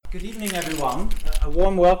Good evening, everyone. A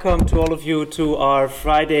warm welcome to all of you to our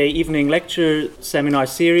Friday evening lecture seminar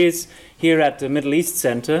series here at the Middle East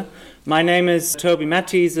Center. My name is Toby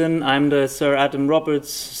Matthiesen. I'm the Sir Adam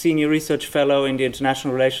Roberts Senior Research Fellow in the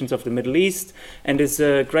International Relations of the Middle East, and it's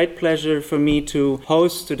a great pleasure for me to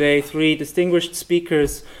host today three distinguished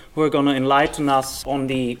speakers who are going to enlighten us on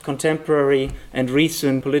the contemporary and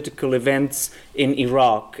recent political events in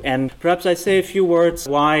Iraq. And perhaps I say a few words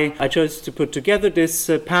why I chose to put together this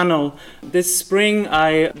panel. This spring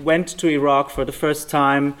I went to Iraq for the first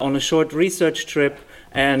time on a short research trip,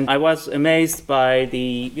 and I was amazed by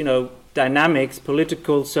the, dynamics,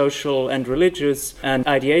 political, social, and religious and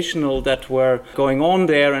ideational that were going on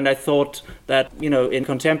there. And I thought that, in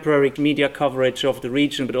contemporary media coverage of the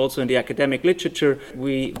region, but also in the academic literature,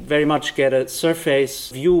 we very much get a surface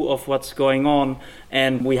view of what's going on.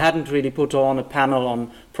 And we hadn't really put on a panel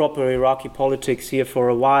on proper Iraqi politics here for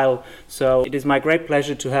a while. So it is my great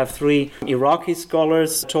pleasure to have three Iraqi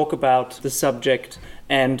scholars talk about the subject.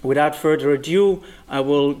 And without further ado, I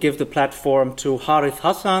will give the platform to Harith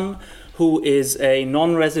Hassan, who is a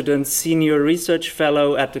non-resident senior research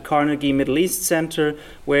fellow at the Carnegie Middle East Center,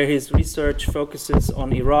 where his research focuses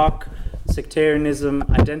on Iraq, sectarianism,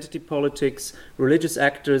 identity politics, religious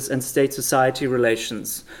actors, and state-society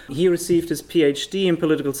relations. He received his PhD in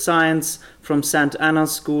political science from St.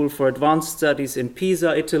 Anna's School for Advanced Studies in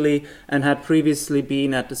Pisa, Italy, and had previously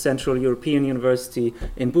been at the Central European University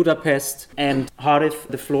in Budapest. And Harith,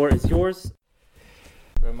 the floor is yours.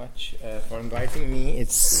 Very much for inviting me.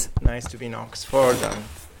 It's nice to be in Oxford and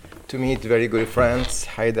to meet very good friends,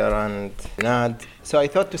 Haidar and Nad. So I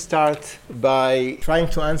thought to start by trying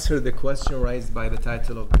to answer the question raised by the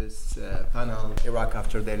title of this panel, Iraq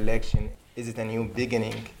after the election, is it a new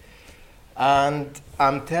beginning? And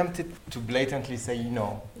I'm tempted to blatantly say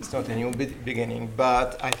no, it's not a new beginning,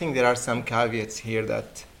 but I think there are some caveats here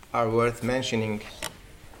that are worth mentioning.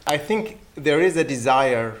 I think there is a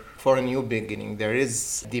desire for a new beginning. There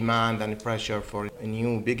is demand and pressure for a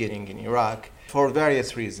new beginning in Iraq for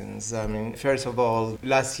various reasons. First of all,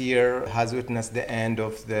 last year has witnessed the end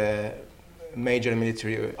of the major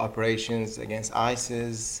military operations against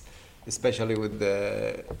ISIS, especially with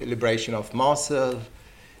the liberation of Mosul.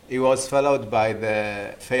 It was followed by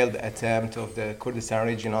the failed attempt of the Kurdistan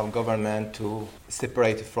regional government to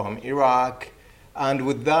separate from Iraq. And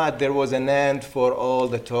with that, there was an end for all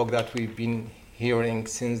the talk that we've been hearing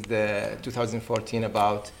since the 2014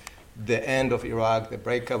 about the end of Iraq, the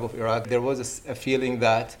breakup of Iraq. There was a feeling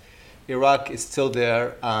that Iraq is still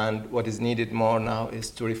there, and what is needed more now is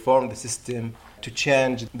to reform the system, to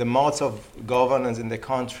change the modes of governance in the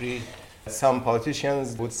country. Some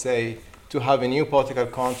politicians would say to have a new political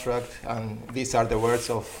contract, and these are the words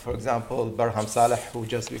of, for example, Barham Saleh, who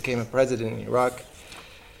just became a president in Iraq.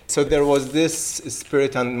 So there was this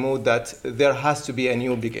spirit and mood that there has to be a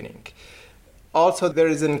new beginning. Also, there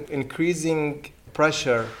is an increasing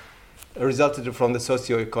pressure resulted from the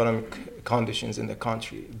socio-economic conditions in the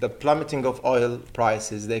country. The plummeting of oil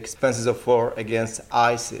prices, the expenses of war against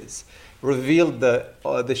ISIS, revealed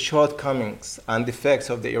the shortcomings and defects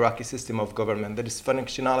of the Iraqi system of government, the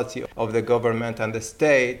dysfunctionality of the government and the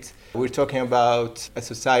state. We're talking about a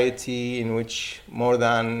society in which more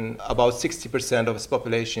than about 60% of its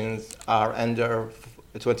populations are under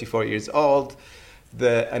 24 years old.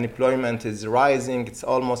 The unemployment is rising. It's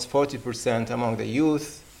almost 40% among the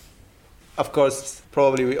youth. Of course,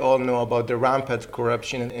 probably we all know about the rampant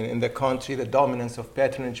corruption in the country, the dominance of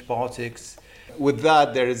patronage politics. With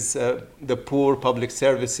that, there is the poor public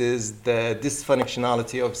services, the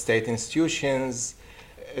dysfunctionality of state institutions,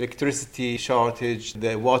 electricity shortage,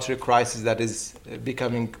 the water crisis that is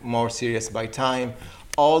becoming more serious by time.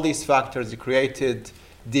 All these factors created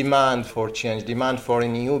demand for change, demand for a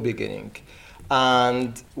new beginning.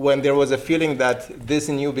 And when there was a feeling that this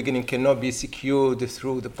new beginning cannot be secured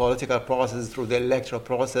through the political process, through the electoral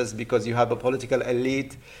process, because you have a political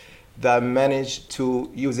elite that managed to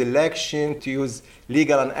use election, to use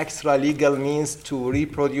legal and extra-legal means to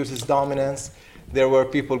reproduce its dominance, there were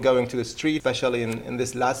people going to the street, especially in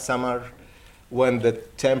this last summer when the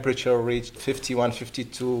temperature reached 51,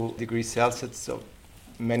 52 degrees Celsius. So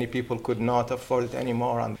many people could not afford it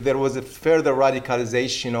anymore. And there was a further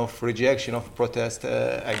radicalization of rejection of protest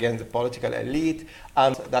against the political elite.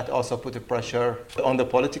 And that also put a pressure on the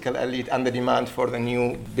political elite and the demand for the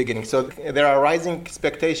new beginning. So there are rising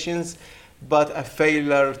expectations, but a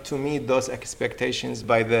failure to meet those expectations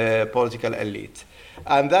by the political elite.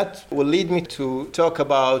 And that will lead me to talk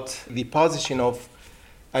about the position of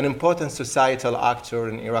an important societal actor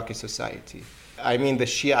in Iraqi society. I mean the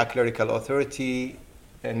Shia clerical authority,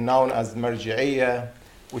 known as Marja'iyya,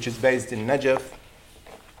 which is based in Najaf.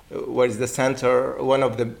 where is the center, one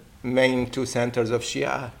of the main two centers of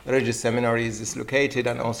Shia religious seminaries is located,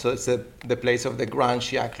 and also it's the place of the Grand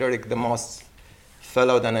Shia cleric, the most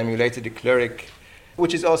followed and emulated cleric,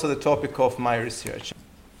 which is also the topic of my research.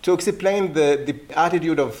 To explain the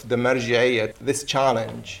attitude of the Marja'iyya, this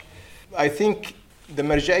challenge, I think the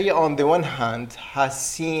Marja'iyya on the one hand has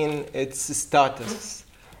seen its status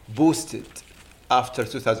boosted after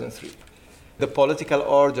 2003. The political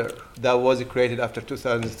order that was created after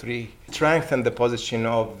 2003 strengthened the position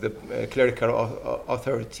of the clerical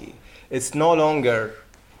authority. It's no longer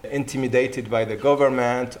intimidated by the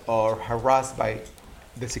government or harassed by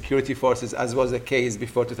the security forces, as was the case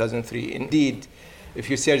before 2003. Indeed, if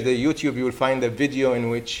you search the YouTube, you will find a video in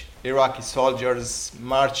which Iraqi soldiers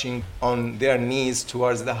marching on their knees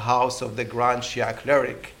towards the house of the Grand Shia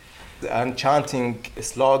cleric and chanting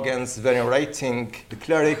slogans venerating the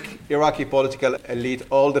cleric. Iraqi political elite,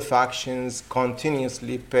 all the factions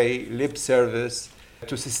continuously pay lip service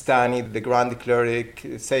to Sistani, the Grand Cleric,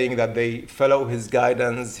 saying that they follow his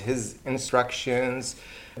guidance, his instructions.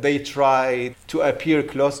 They try to appear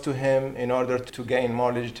close to him in order to gain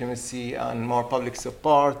more legitimacy and more public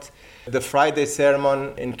support. The Friday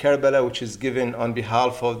sermon in Karbala, which is given on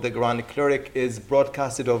behalf of the Grand Cleric, is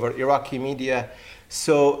broadcasted over Iraqi media.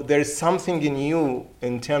 So there is something new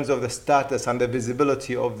in terms of the status and the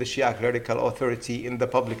visibility of the Shia clerical authority in the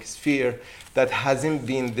public sphere that hasn't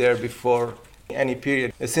been there before any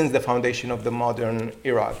period since the foundation of the modern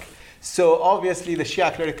Iraq. So obviously the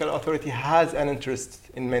Shia clerical authority has an interest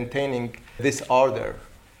in maintaining this order.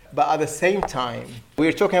 But at the same time,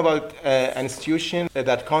 we're talking about an institution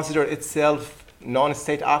that considers itself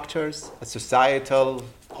non-state actors, a societal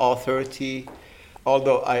authority,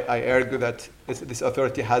 although I argue that this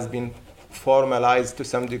authority has been formalized to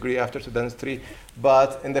some degree after 2003,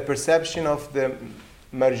 but in the perception of the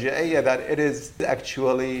Marja'iyya that it is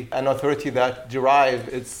actually an authority that derives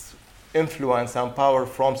its influence and power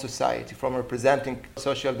from society, from representing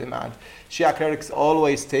social demand. Shia clerics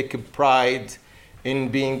always take pride in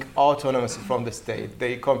being autonomous from the state.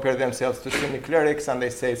 They compare themselves to Sunni clerics, and they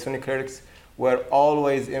say Sunni clerics were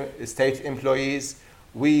always state employees.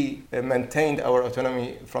 We maintained our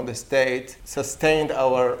autonomy from the state, sustained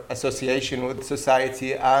our association with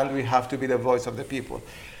society, and we have to be the voice of the people.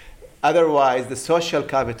 Otherwise, the social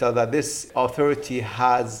capital that this authority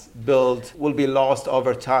has built will be lost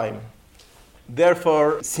over time.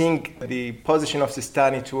 Therefore, seeing the position of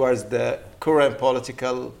Sistani towards the current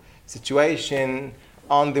political situation,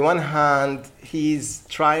 on the one hand, he's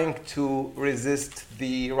trying to resist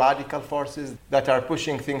the radical forces that are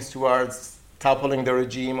pushing things towards toppling the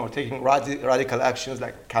regime or taking radical actions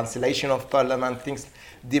like cancellation of parliament, things,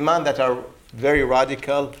 demand that are very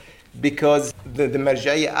radical, because the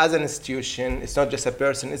Marja'iyya as an institution, it's not just a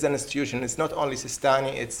person, it's an institution. It's not only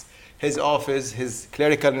Sistani, it's his office, his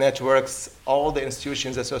clerical networks, all the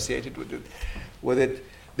institutions associated with it.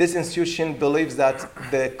 This institution believes that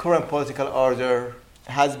the current political order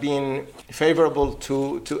has been favorable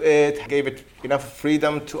to it, gave it enough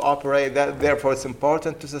freedom to operate. Therefore, it's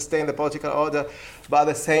important to sustain the political order. But at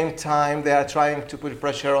the same time, they are trying to put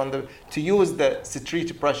pressure to use the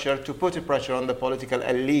street pressure to put pressure on the political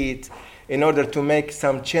elite in order to make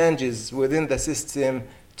some changes within the system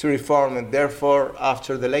to reform it. Therefore,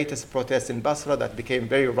 after the latest protests in Basra that became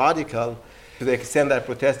very radical, to the extent that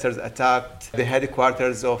protesters attacked the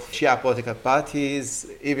headquarters of Shia political parties,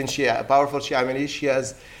 even powerful Shia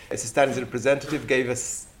militias, Sistani's representative gave a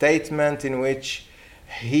statement in which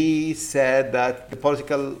he said that the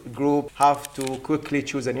political group have to quickly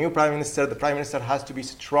choose a new prime minister. The prime minister has to be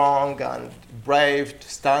strong and brave to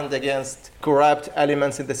stand against corrupt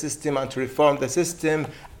elements in the system and to reform the system.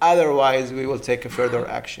 Otherwise, we will take a further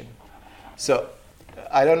action. So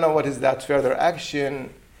I don't know what is that further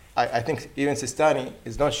action. I think even Sistani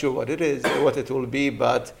is not sure what it will be,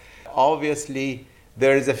 but obviously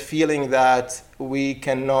there is a feeling that we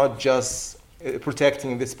cannot just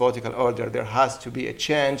protecting this political order. There has to be a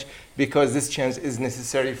change because this change is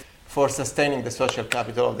necessary for sustaining the social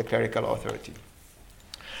capital of the clerical authority.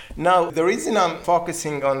 Now, the reason I'm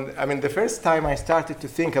focusing on, the first time I started to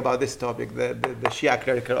think about this topic, the Shia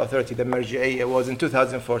clerical authority, the Marja'iyya, was in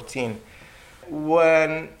 2014,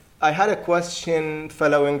 when I had a question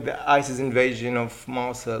following the ISIS invasion of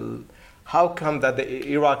Mosul. How come that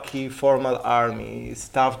the Iraqi formal army,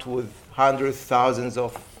 staffed with hundreds, thousands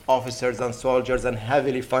of officers and soldiers and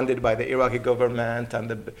heavily funded by the Iraqi government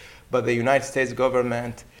and by the United States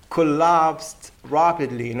government, collapsed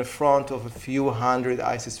rapidly in front of a few hundred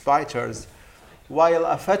ISIS fighters, while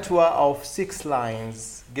a fatwa of 6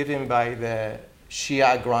 lines given by the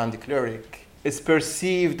Shia Grand Cleric is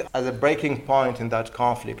perceived as a breaking point in that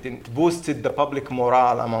conflict. It boosted the public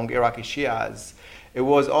morale among Iraqi Shias. It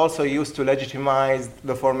was also used to legitimize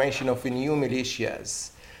the formation of new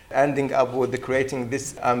militias, ending up with creating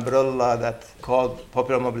this umbrella that called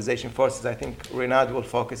Popular Mobilization Forces. I think Renad will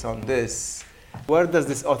focus on this. Where does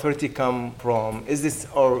this authority come from? Is this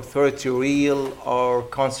authority real or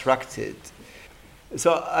constructed?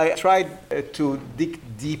 So I tried to dig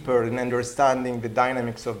deeper in understanding the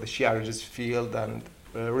dynamics of the Shia religious field and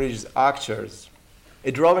religious actors,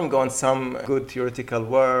 drawing on some good theoretical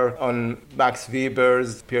work on Max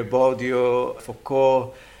Weber's, Pierre Bourdieu,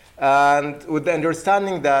 Foucault, and with the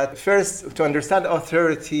understanding that first, to understand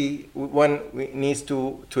authority, one needs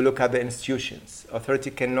to look at the institutions.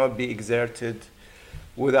 Authority cannot be exerted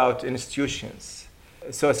without institutions.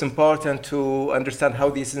 So it's important to understand how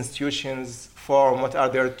these institutions form, what are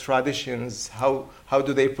their traditions, how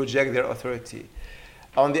do they project their authority.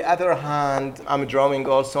 On the other hand, I'm drawing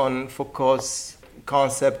also on Foucault's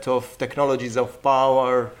concept of technologies of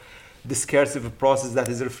power, discursive process that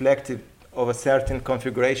is reflective of a certain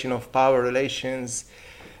configuration of power relations,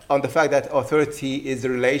 on the fact that authority is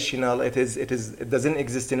relational, it doesn't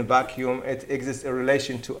exist in a vacuum, it exists in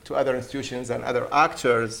relation to other institutions and other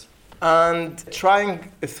actors, and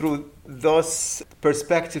trying through those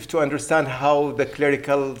perspectives to understand how the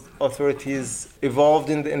clerical authorities evolved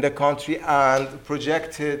in the country and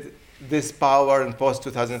projected this power in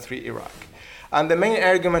post-2003 Iraq. And the main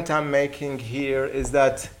argument I'm making here is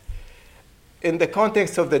that in the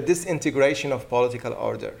context of the disintegration of political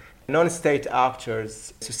order, non-state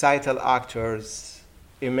actors, societal actors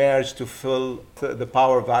emerged to fill the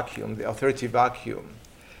power vacuum, the authority vacuum.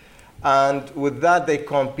 And with that, they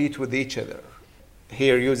compete with each other.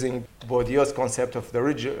 Here, using Bourdieu's concept of the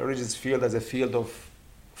religious field as a field of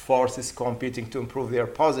forces competing to improve their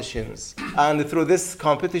positions. And through this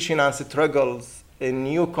competition and struggles,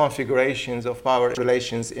 new configurations of power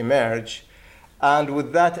relations emerge. And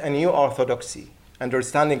with that, a new orthodoxy,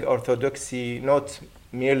 understanding orthodoxy not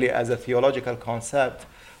merely as a theological concept,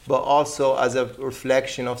 but also as a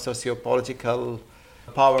reflection of socio-political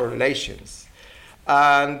power relations.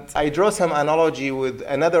 And I draw some analogy with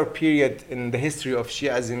another period in the history of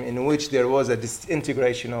Shi'ism in which there was a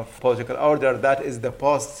disintegration of political order, that is the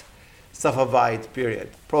post-Safavid period.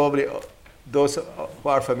 Probably those who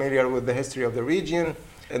are familiar with the history of the region,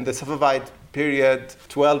 in the Safavid period,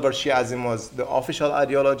 12-bar Shi'ism was the official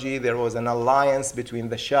ideology. There was an alliance between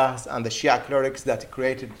the Shahs and the Shia clerics that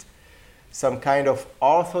created some kind of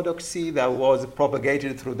orthodoxy that was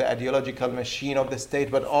propagated through the ideological machine of the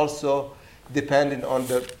state, but also dependent on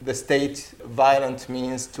the state violent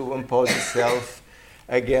means to impose itself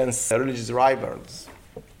against religious rivals.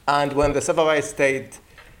 And when the Safavid state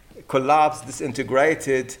collapsed,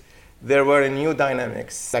 disintegrated, there were new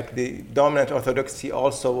dynamics. Like the dominant orthodoxy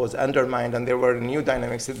also was undermined, and there were new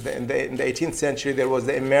dynamics. In the 18th century, there was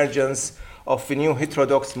the emergence of new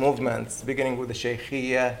heterodox movements, beginning with the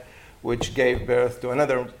Shaykhiyya, which gave birth to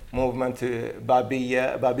another movement,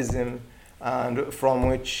 Babism, and from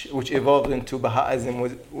which evolved into Baha'ism,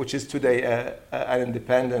 which is today an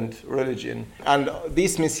independent religion. And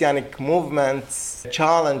these messianic movements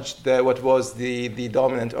challenged what was the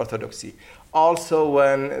dominant orthodoxy. Also,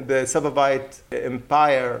 when the Safavid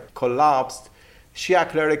Empire collapsed, Shia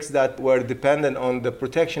clerics that were dependent on the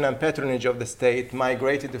protection and patronage of the state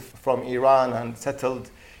migrated from Iran and settled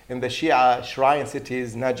in the Shia shrine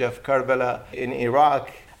cities, Najaf, Karbala, in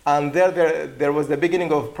Iraq. And there was the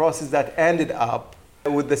beginning of a process that ended up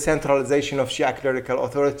with the centralization of Shia clerical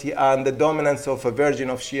authority and the dominance of a version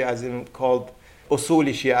of Shi'ism called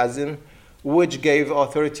Usuli Shi'ism, which gave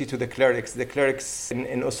authority to the clerics. The clerics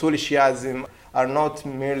in Usuli Shi'ism are not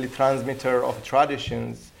merely transmitter of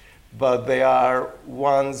traditions, but they are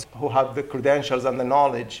ones who have the credentials and the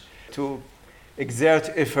knowledge to exert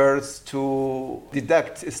efforts to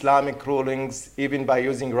deduct Islamic rulings, even by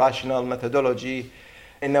using rational methodology.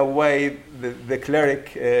 In a way, the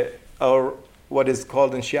cleric, or what is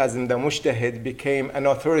called in Shi'ism the Mujtahid, became an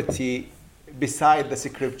authority beside the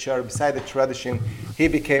scripture, beside the tradition. He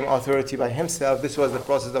became authority by himself. This was the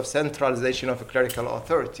process of centralization of a clerical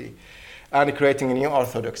authority and creating a new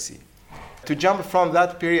orthodoxy. To jump from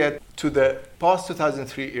that period to the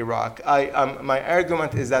post-2003 Iraq, my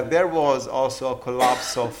argument is that there was also a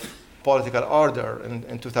collapse of political order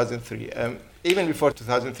in 2003. Even before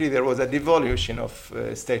 2003, there was a devolution of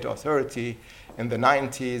state authority in the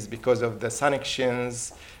 90s because of the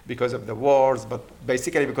sanctions, because of the wars, but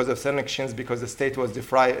basically because of sanctions, because the state was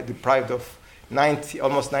deprived of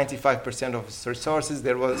almost 95% of its resources.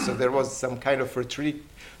 There was some kind of retreat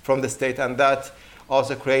from the state, and that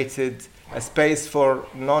also created a space for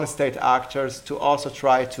non-state actors to also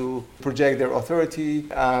try to project their authority.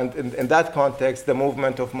 And in that context, the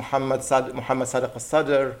movement of Muhammad Sadiq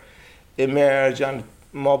al-Sadr emerged and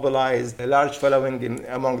mobilized a large following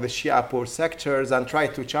among the Shia poor sectors and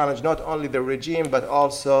tried to challenge not only the regime but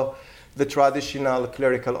also the traditional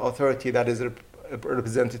clerical authority that is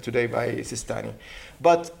represented today by Sistani.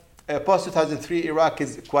 But post-2003 Iraq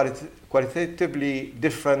is qualitatively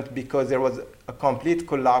different because there was a complete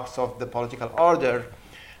collapse of the political order.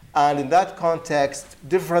 And in that context,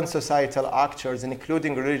 different societal actors,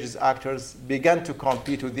 including religious actors, began to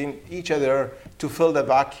compete within each other to fill the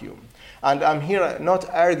vacuum. And I'm here not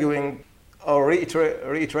arguing or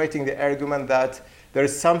reiterating the argument that there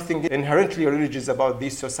is something inherently religious about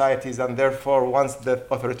these societies, and therefore once the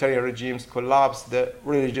authoritarian regimes collapse, the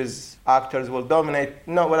religious actors will dominate.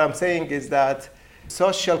 No, what I'm saying is that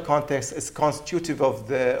social context is constitutive of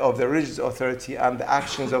the religious authority and the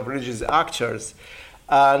actions of religious actors.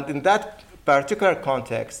 And in that particular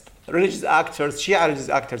context, religious actors, Shia religious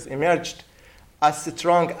actors, emerged as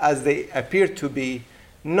strong as they appear to be,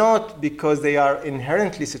 not because they are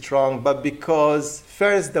inherently strong, but because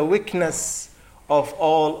first the weakness of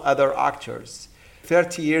all other actors.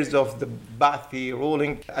 30 years of the Ba'athi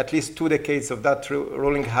ruling, at least 2 decades of that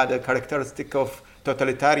ruling had a characteristic of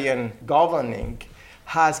totalitarian governing,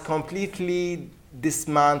 has completely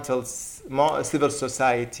dismantled civil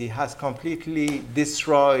society, has completely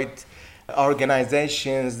destroyed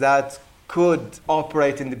organizations that could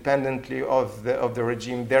operate independently of the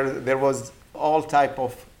regime. There was all type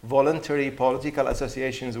of voluntary political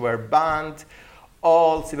associations were banned.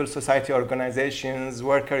 All civil society organizations,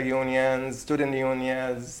 worker unions, student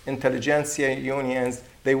unions, intelligentsia unions,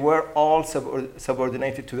 they were all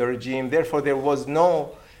subordinated to the regime. Therefore, there was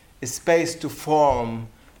no space to form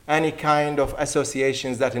any kind of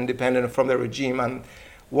associations that independent from the regime. And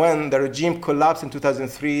when the regime collapsed in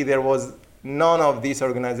 2003, there was none of these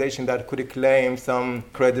organizations that could claim some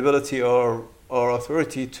credibility or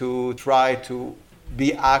authority to try to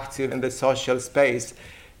be active in the social space.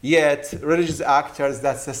 Yet, religious actors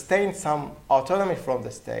that sustained some autonomy from the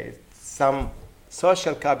state, some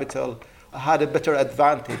social capital, had a better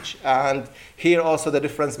advantage. And here also the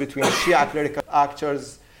difference between Shia clerical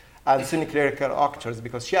actors and Sunni clerical actors,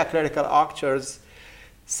 because Shia clerical actors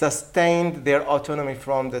sustained their autonomy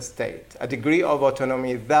from the state, a degree of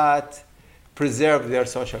autonomy that preserved their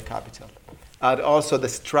social capital, and also the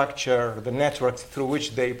structure, the networks through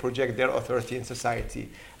which they project their authority in society.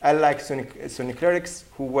 Unlike Sunni clerics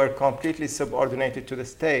who were completely subordinated to the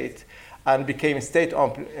state and became state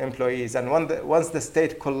employees. And once the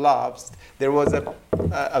state collapsed, there was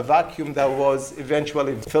a vacuum that was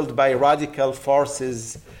eventually filled by radical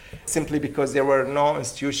forces simply because there were no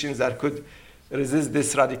institutions that could resist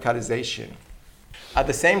this radicalization. At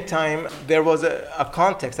the same time, there was a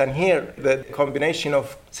context, and here the combination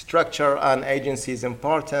of structure and agency is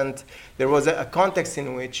important. There was a context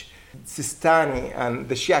in which Sistani and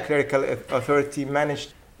the Shia clerical authority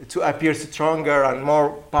managed to appear stronger and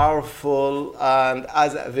more powerful, and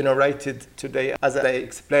as venerated today, as I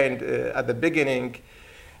explained at the beginning,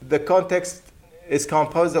 the context is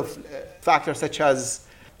composed of factors such as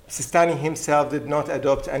Sistani himself did not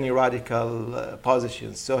adopt any radical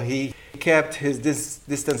positions. So he kept his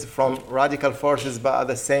distance from radical forces, but at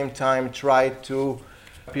the same time tried to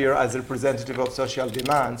appear as representative of social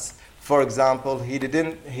demands. For example,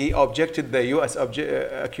 he objected the U.S.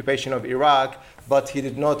 occupation of Iraq, but he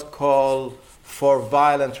did not call for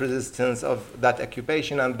violent resistance of that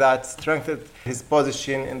occupation, and that strengthened his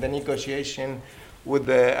position in the negotiation with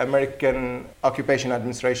the American occupation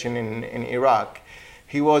administration in Iraq.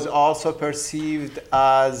 He was also perceived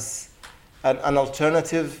as an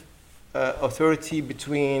alternative authority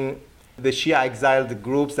between the Shia exiled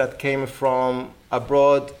groups that came from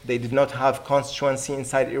abroad. They did not have constituency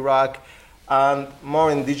inside Iraq, and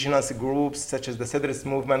more indigenous groups such as the Cedrist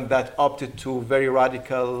movement that opted to very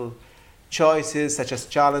radical choices such as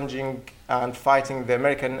challenging and fighting the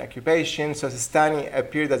American occupation. So Sistani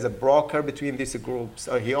appeared as a broker between these groups.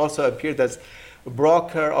 He also appeared as a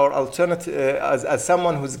broker or alternative, as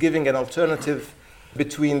someone who's giving an alternative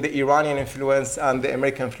between the Iranian influence and the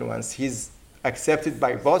American influence. He's accepted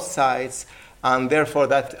by both sides, and therefore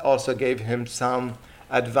that also gave him some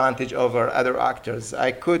advantage over other actors.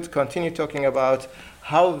 I could continue talking about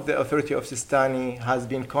how the authority of Sistani has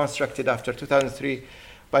been constructed after 2003,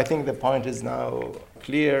 but I think the point is now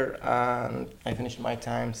clear, and I finished my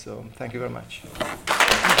time, so thank you very much.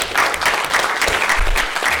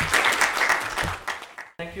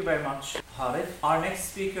 Thank you very much, Harith. Our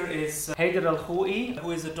next speaker is Haider Al-Khoui,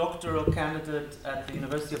 who is a doctoral candidate at the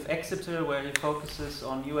University of Exeter, where he focuses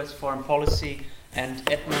on US foreign policy and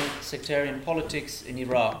ethno-sectarian politics in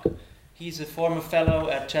Iraq. He's a former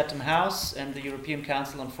fellow at Chatham House and the European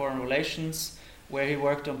Council on Foreign Relations, where he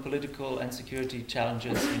worked on political and security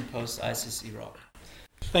challenges in post-ISIS Iraq.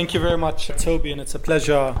 Thank you very much, Toby, and it's a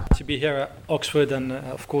pleasure to be here at Oxford and,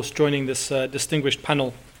 of course, joining this distinguished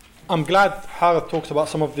panel. I'm glad Harith talked about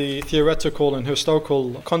some of the theoretical and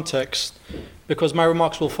historical context, because my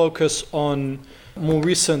remarks will focus on more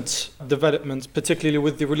recent developments, particularly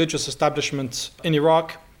with the religious establishment in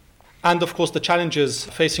Iraq, and of course the challenges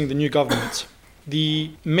facing the new government.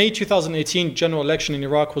 The May 2018 general election in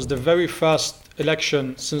Iraq was the very first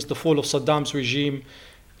election since the fall of Saddam's regime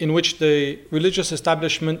in which the religious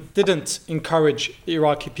establishment didn't encourage the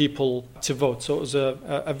Iraqi people to vote. So it was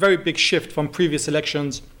a very big shift from previous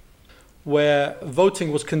elections, where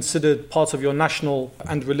voting was considered part of your national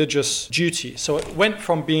and religious duty. So it went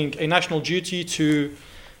from being a national duty to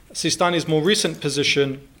Sistani's more recent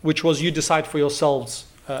position, which was you decide for yourselves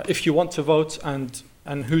if you want to vote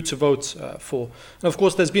and who to vote for. And of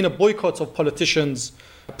course, there's been a boycott of politicians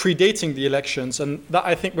predating the elections, and that,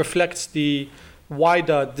 I think, reflects the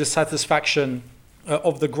wider dissatisfaction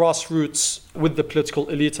of the grassroots with the political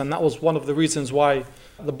elite, and that was one of the reasons why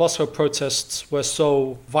the Basra protests were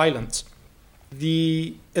so violent.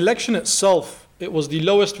 The election itself, it was the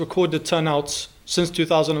lowest recorded turnout since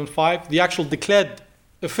 2005. The actual declared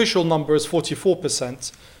official number is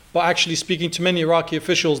 44%, but actually speaking to many Iraqi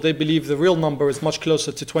officials, they believe the real number is much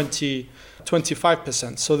closer to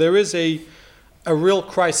 25%. So there is a real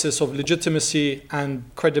crisis of legitimacy and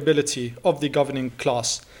credibility of the governing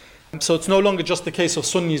class. So it's no longer just the case of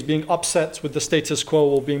Sunnis being upset with the status quo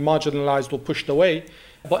or being marginalized or pushed away,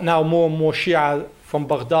 but now more and more Shia from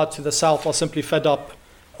Baghdad to the south are simply fed up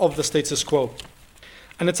of the status quo.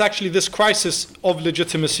 And it's actually this crisis of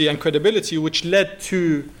legitimacy and credibility which led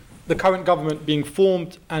to the current government being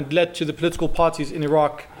formed and led to the political parties in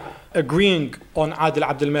Iraq agreeing on Adil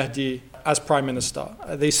Abdel Mahdi as prime minister.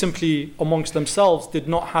 They simply, amongst themselves, did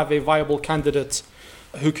not have a viable candidate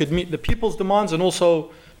who could meet the people's demands and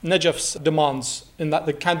also Najaf's demands, in that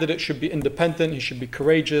the candidate should be independent, he should be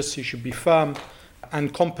courageous, he should be firm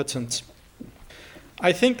and competent.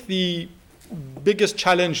 I think the biggest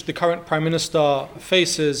challenge the current prime minister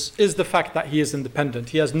faces is the fact that he is independent.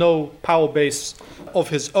 He has no power base of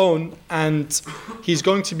his own, and he's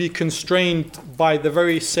going to be constrained by the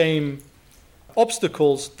very same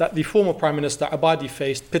obstacles that the former prime minister Abadi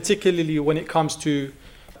faced, particularly when it comes to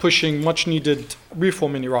pushing much needed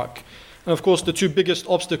reform in Iraq. And of course, the two biggest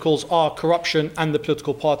obstacles are corruption and the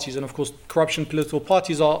political parties. And of course, corruption and political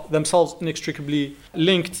parties are themselves inextricably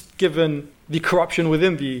linked, given the corruption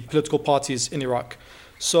within the political parties in Iraq.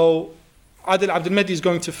 So Adil Abdel Mahdi is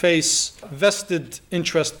going to face vested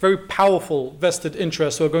interests, very powerful vested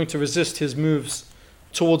interests, who are going to resist his moves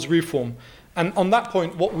towards reform. And on that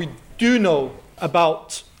point, what we do know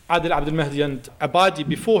about Adil Abdel Mahdi and Abadi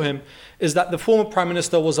before him is that the former prime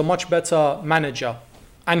minister was a much better manager,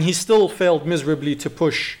 and he still failed miserably to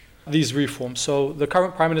push these reforms. So the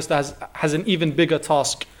current prime minister has an even bigger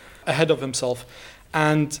task ahead of himself.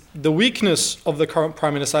 And the weakness of the current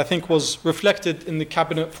prime minister, I think, was reflected in the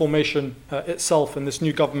cabinet formation itself and this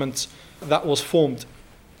new government that was formed.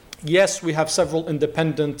 Yes, we have several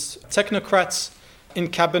independent technocrats in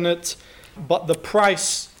cabinet, but the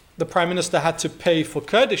price the prime minister had to pay for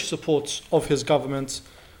Kurdish support of his government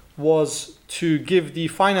was to give the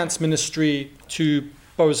finance ministry to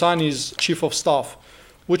Barzani's chief of staff,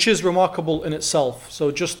 which is remarkable in itself.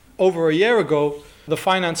 So just over a year ago, the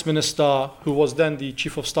finance minister, who was then the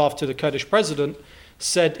chief of staff to the Kurdish president,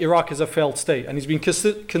 said Iraq is a failed state. And he's been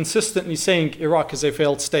consistently saying Iraq is a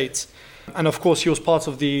failed state. And of course, he was part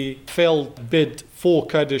of the failed bid for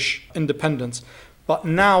Kurdish independence. But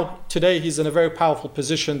now, today, he's in a very powerful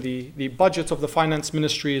position. The budget of the finance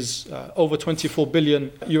ministry is over $24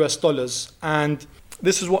 billion US. And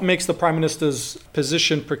this is what makes the prime minister's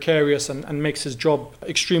position precarious and makes his job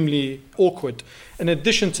extremely awkward. In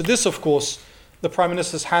addition to this, of course, the prime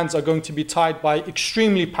minister's hands are going to be tied by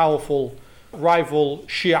extremely powerful rival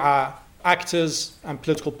Shia actors and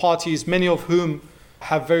political parties, many of whom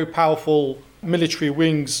have very powerful military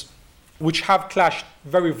wings, which have clashed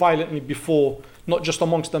very violently before, not just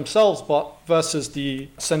amongst themselves, but versus the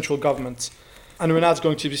central government. And Renat's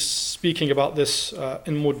going to be speaking about this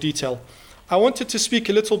in more detail. I wanted to speak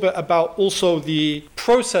a little bit about also the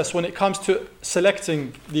process when it comes to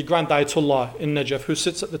selecting the Grand Ayatollah in Najaf, who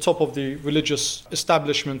sits at the top of the religious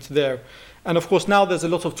establishment there. And of course, now there's a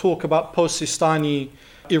lot of talk about post-Sistani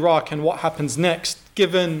Iraq and what happens next.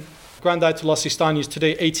 given Grand Ayatollah Sistani is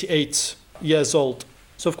today 88 years old.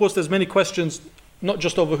 So of course there's many questions, not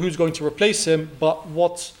just over who's going to replace him, but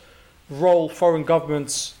what role foreign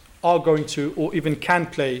governments are going to or even can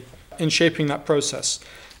play in shaping that process.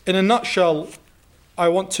 In a nutshell, I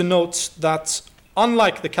want to note that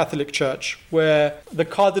unlike the Catholic Church, where the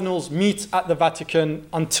cardinals meet at the Vatican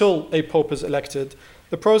until a pope is elected,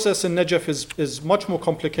 the process in Najaf is much more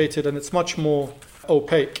complicated and it's much more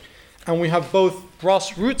opaque. And we have both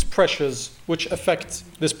grassroots pressures which affect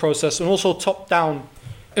this process and also top-down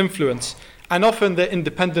influence. And often they're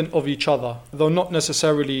independent of each other, though not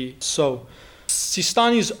necessarily so.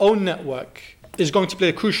 Sistani's own network is going to play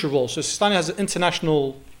a crucial role. So Sistani has an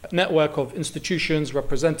international network of institutions,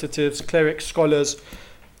 representatives, clerics, scholars,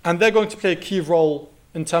 and they're going to play a key role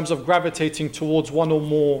in terms of gravitating towards one or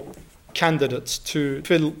more candidates to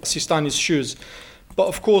fill Sistani's shoes. But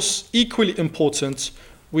of course, equally important,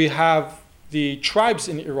 we have the tribes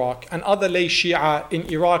in Iraq and other lay Shia in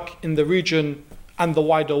Iraq, in the region and the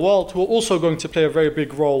wider world, who are also going to play a very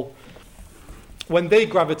big role when they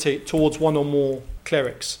gravitate towards one or more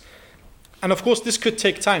clerics. And of course, this could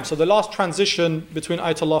take time. So the last transition between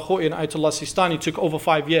Ayatollah Khouei and Ayatollah Sistani took over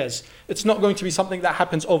 5 years. It's not going to be something that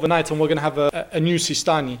happens overnight and we're going to have a new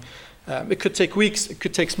Sistani. It could take weeks, it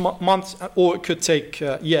could take months, or it could take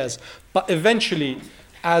years. But eventually,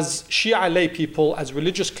 as Shia lay people, as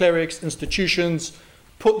religious clerics, institutions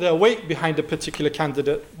put their weight behind a particular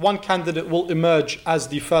candidate, one candidate will emerge as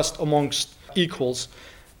the first amongst equals.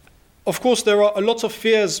 Of course, there are a lot of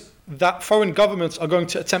fears that foreign governments are going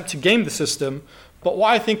to attempt to game the system, but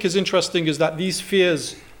what I think is interesting is that these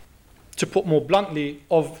fears, to put more bluntly,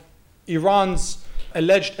 of Iran's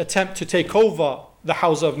alleged attempt to take over the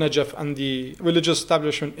Hawza of Najaf and the religious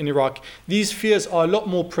establishment in Iraq, these fears are a lot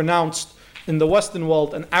more pronounced in the Western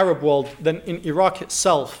world and Arab world than in Iraq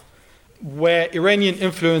itself, where Iranian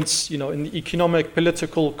influence, in the economic,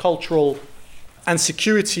 political, cultural, and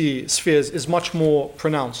security spheres is much more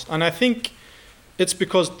pronounced. And I think it's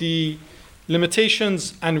because the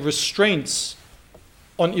limitations and restraints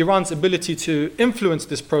on Iran's ability to influence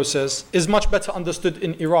this process is much better understood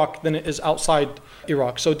in Iraq than it is outside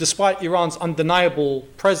Iraq. So despite Iran's undeniable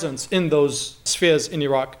presence in those spheres in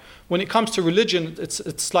Iraq, when it comes to religion,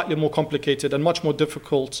 it's slightly more complicated and much more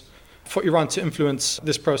difficult for Iran to influence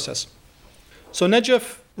this process. So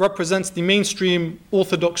Najaf represents the mainstream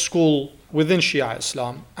orthodox school within Shia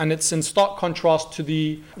Islam, and it's in stark contrast to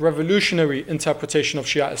the revolutionary interpretation of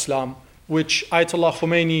Shia Islam, which Ayatollah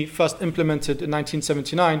Khomeini first implemented in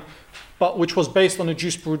 1979, but which was based on a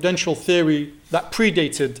jurisprudential theory that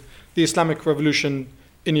predated the Islamic Revolution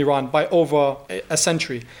in Iran by over a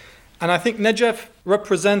century. And I think Najaf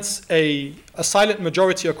represents a silent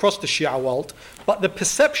majority across the Shia world, but the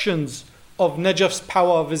perceptions of Najaf's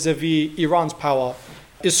power vis-a-vis Iran's power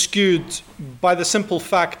is skewed by the simple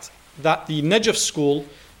fact that the Najaf school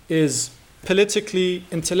is politically,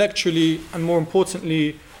 intellectually, and more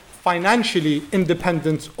importantly, financially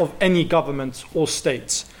independent of any government or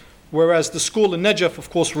state. Whereas the school in Najaf, of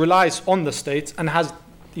course, relies on the state and has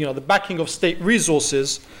the backing of state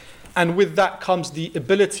resources, and with that comes the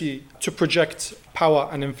ability to project power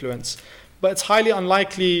and influence. But it's highly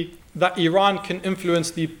unlikely that Iran can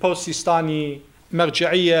influence the post-Sistani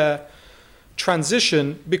Marja'iyya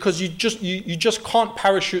transition, because you just can't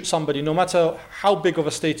parachute somebody, no matter how big of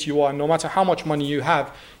a state you are, no matter how much money you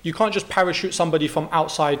have. You can't just parachute somebody from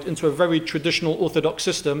outside into a very traditional orthodox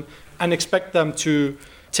system and expect them to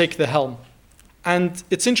take the helm. And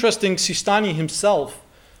it's interesting, Sistani himself,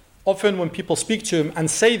 often when people speak to him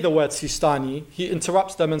and say the word Sistani, he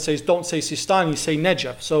interrupts them and says, don't say Sistani, say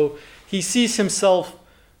Najaf. So he sees himself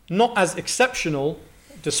not as exceptional,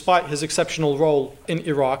 despite his exceptional role in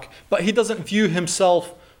Iraq, but he doesn't view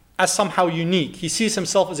himself as somehow unique. He sees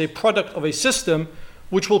himself as a product of a system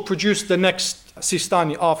which will produce the next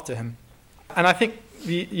Sistani after him. And I think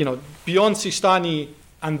beyond Sistani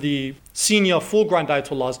and the senior four Grand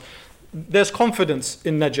Ayatollahs, there's confidence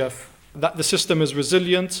in Najaf that the system is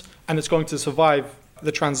resilient and it's going to survive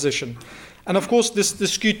the transition. And of course, this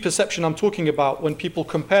skewed perception I'm talking about when people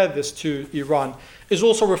compare this to Iran is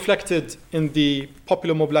also reflected in the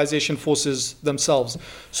popular mobilization forces themselves.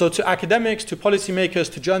 So to academics, to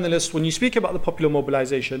policymakers, to journalists, when you speak about the popular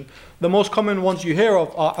mobilization, the most common ones you hear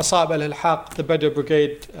of are Asa'ib al-Haq, the Badr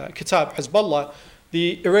Brigade, Kitab, Hezbollah,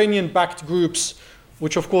 the Iranian-backed groups,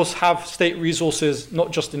 which of course have state resources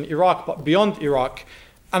not just in Iraq but beyond Iraq.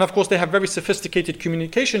 And of course, they have very sophisticated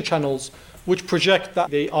communication channels which project that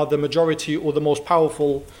they are the majority or the most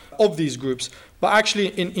powerful of these groups. But actually,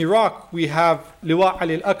 in Iraq, we have Liwa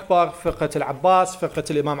Ali al-Akbar, Firqat al-Abbas, Firqat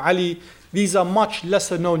al-Imam Ali. These are much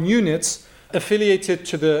lesser known units, affiliated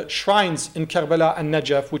to the shrines in Karbala and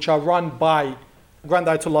Najaf, which are run by Grand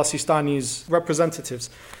Ayatollah Sistani's representatives.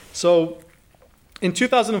 So in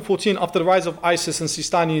 2014, after the rise of ISIS and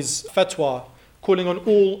Sistani's fatwa, calling on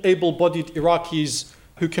all able-bodied Iraqis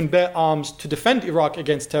who can bear arms to defend Iraq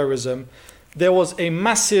against terrorism, there was a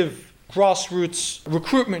massive grassroots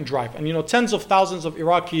recruitment drive. And tens of thousands of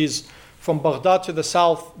Iraqis from Baghdad to the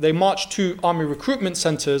south, they marched to army recruitment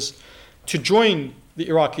centers to join the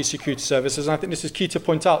Iraqi security services. And I think this is key to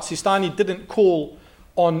point out. Sistani didn't call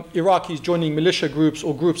on Iraqis joining militia groups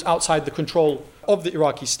or groups outside the control of the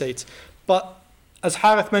Iraqi state. But as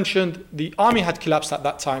Harith mentioned, the army had collapsed at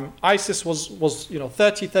that time. ISIS was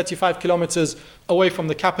 30, 35 kilometers away from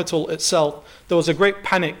the capital itself. There was a great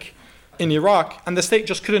panic in Iraq, and the state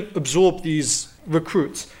just couldn't absorb these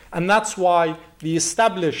recruits. And that's why the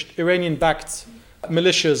established Iranian-backed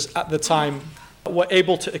militias at the time were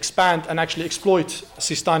able to expand and actually exploit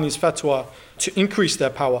Sistani's fatwa to increase their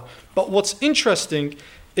power. But what's interesting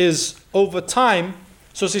is over time,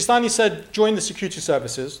 so Sistani said, join the security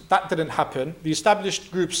services. That didn't happen. The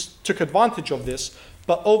established groups took advantage of this.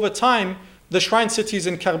 But over time, the shrine cities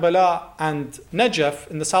in Karbala and Najaf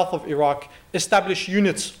in the south of Iraq established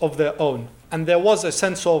units of their own. And there was a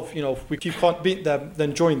sense of, if you can't beat them,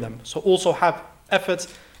 then join them. So also have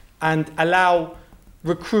efforts and allow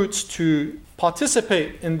recruits to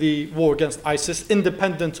participate in the war against ISIS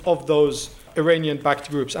independent of those Iranian-backed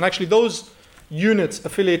groups. And actually those units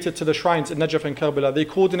affiliated to the shrines in Najaf and Karbala, they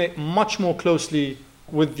coordinate much more closely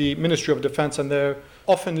with the Ministry of Defense, and they're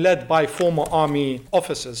often led by former army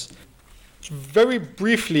officers. Very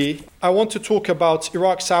briefly, I want to talk about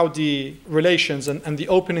Iraq-Saudi relations and the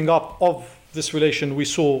opening up of this relation we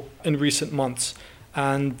saw in recent months.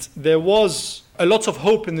 And there was a lot of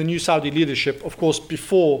hope in the new Saudi leadership, of course,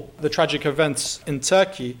 before the tragic events in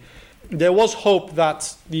Turkey. There was hope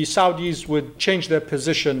that the Saudis would change their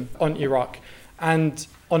position on Iraq. And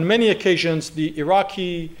on many occasions, the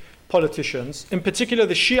Iraqi politicians, in particular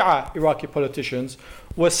the Shia Iraqi politicians,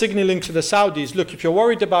 were signaling to the Saudis, look, if you're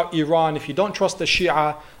worried about Iran, if you don't trust the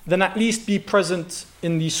Shia, then at least be present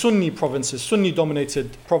in the Sunni provinces,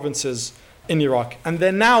 Sunni-dominated provinces in Iraq. And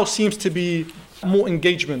there now seems to be more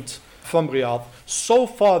engagement from Riyadh. So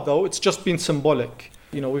far, though, it's just been symbolic.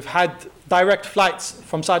 We've had direct flights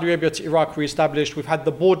from Saudi Arabia to Iraq re-established. We've had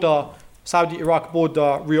the border, Saudi-Iraq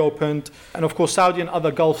border reopened. And of course, Saudi and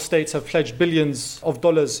other Gulf states have pledged billions of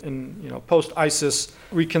dollars in post-ISIS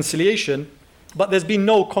reconciliation. But there's been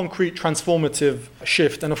no concrete transformative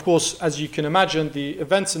shift. And of course, as you can imagine, the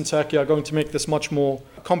events in Turkey are going to make this much more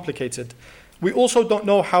complicated. We also don't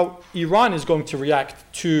know how Iran is going to react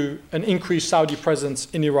to an increased Saudi presence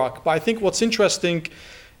in Iraq. But I think what's interesting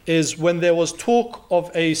is when there was talk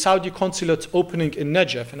of a Saudi consulate opening in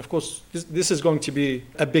Najaf, and of course this is going to be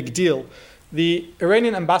a big deal, the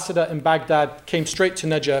Iranian ambassador in Baghdad came straight to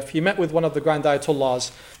Najaf. He met with one of the Grand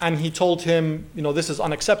Ayatollahs and he told him, this is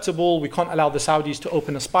unacceptable. We can't allow the Saudis to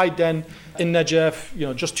open a spy den in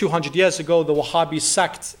Najaf. Just 200 years ago, the Wahhabis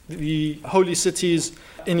sacked the holy cities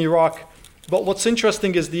in Iraq. But what's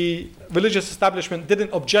interesting is the religious establishment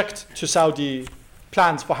didn't object to Saudi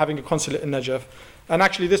plans for having a consulate in Najaf. And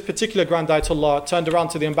actually this particular Grand Ayatollah turned around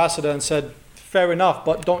to the ambassador and said, fair enough,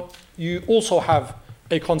 but don't you also have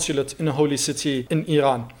a consulate in a holy city in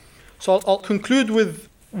Iran? So I'll conclude with,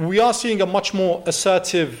 we are seeing a much more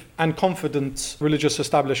assertive and confident religious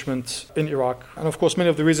establishment in Iraq. And of course, many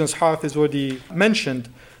of the reasons Harith has already mentioned.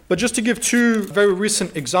 But just to give two very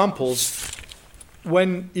recent examples,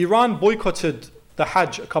 when Iran boycotted the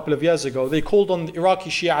Hajj a couple of years ago, they called on the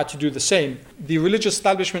Iraqi Shia to do the same. The religious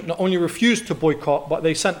establishment not only refused to boycott, but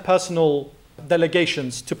they sent personal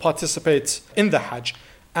delegations to participate in the Hajj.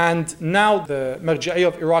 And now the Marja'iyya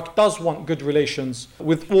of Iraq does want good relations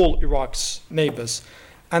with all Iraq's neighbors.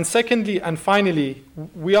 And secondly and finally,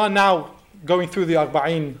 we are now going through the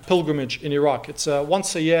Arba'in pilgrimage in Iraq. It's a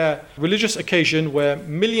once a year religious occasion where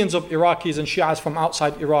millions of Iraqis and Shias from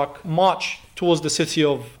outside Iraq march towards the city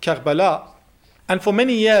of Karbala. And for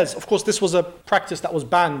many years, of course, this was a practice that was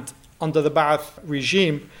banned under the Ba'ath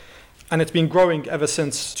regime, and it's been growing ever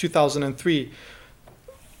since 2003.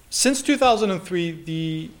 Since 2003,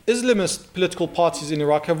 the Islamist political parties in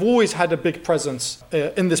Iraq have always had a big presence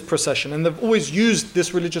in this procession, and they've always used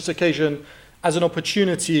this religious occasion as an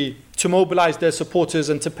opportunity to mobilize their supporters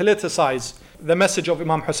and to politicize the message of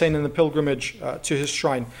Imam Hussein in the pilgrimage to his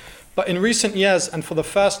shrine. But in recent years, and for the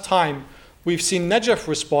first time, we've seen Najaf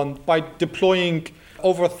respond by deploying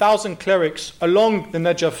over 1,000 clerics along the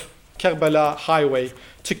Najaf-Karbala highway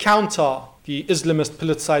to counter the Islamist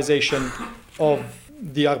politicization of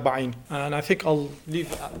the Arba'in. And I think I'll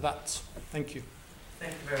leave it at that. Thank you.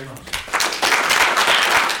 Thank you very much.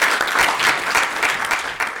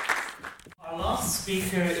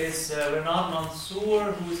 speaker is Renard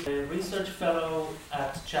Mansour, who is a research fellow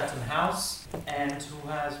at Chatham House and who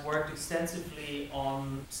has worked extensively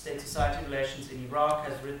on state-society relations in Iraq,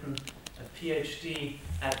 has written a PhD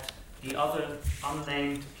at the other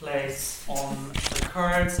unnamed place on the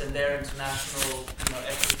Kurds and their international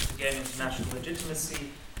efforts to gain international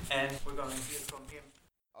legitimacy, and we're going to hear from him.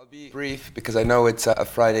 I'll be brief because I know it's a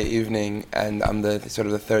Friday evening and I'm the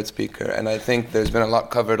third speaker, and I think there's been a lot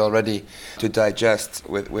covered already to digest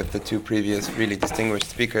with the two previous really distinguished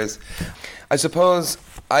speakers. I suppose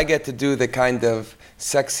I get to do the kind of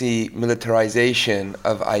sexy militarization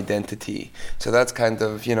of identity. So that's kind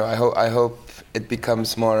of, I hope it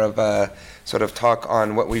becomes more of a sort of talk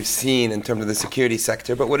on what we've seen in terms of the security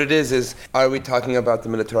sector. But what it is are we talking about the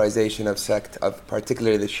militarization of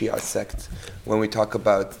particularly the Shia sect when we talk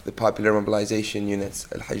about the popular mobilization units,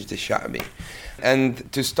 Al-Hashd al-Sha'bi?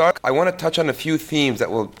 And to start, I want to touch on a few themes that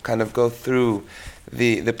will kind of go through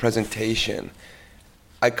the presentation.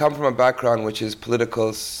 I come from a background which is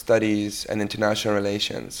political studies and international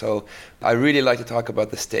relations, so I really like to talk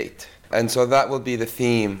about the state. And so that will be the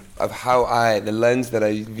theme of the lens that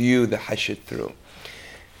I view the Hashd through.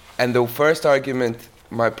 And the first argument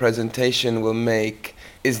my presentation will make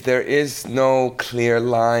is there is no clear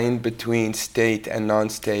line between state and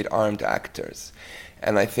non-state armed actors.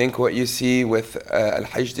 And I think what you see with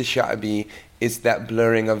Al-Hashd al-Sha'bi is that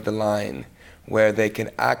blurring of the line, where they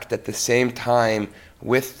can act at the same time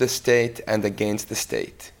with the state and against the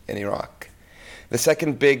state in Iraq. The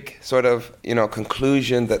second big sort of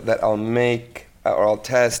conclusion that I'll make or I'll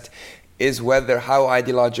test is how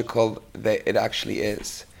ideological it actually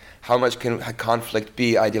is. How much can conflict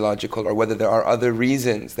be ideological, or whether there are other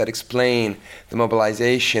reasons that explain the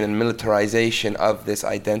mobilization and militarization of this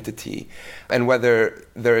identity, and whether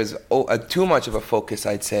there is too much of a focus,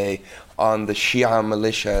 I'd say, on the Shia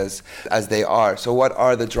militias as they are. So what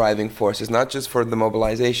are the driving forces, not just for the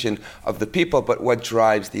mobilization of the people, but what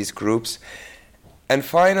drives these groups? And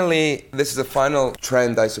finally, this is a final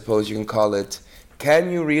trend, I suppose you can call it.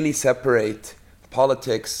 Can you really separate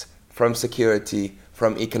politics from security,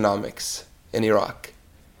 from economics in Iraq?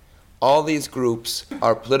 All these groups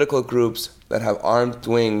are political groups that have armed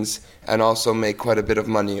wings and also make quite a bit of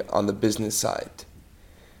money on the business side.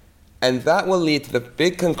 And that will lead to the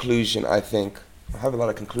big conclusion, I think. I have a lot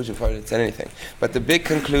of conclusions before I didn't say anything. But the big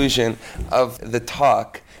conclusion of the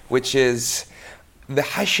talk, which is the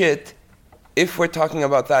Hashd, if we're talking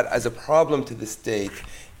about that as a problem to the state,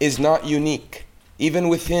 is not unique, even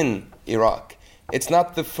within Iraq. It's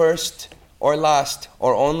not the first or last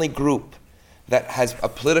or only group that has a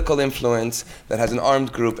political influence, that has an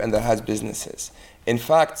armed group, and that has businesses. In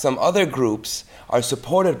fact, some other groups are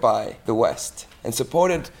supported by the West and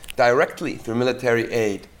supported directly through military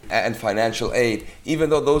aid and financial aid, even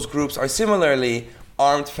though those groups are similarly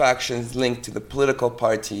armed factions linked to the political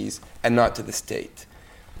parties and not to the state.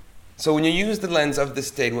 So when you use the lens of the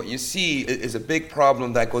state, what you see is a big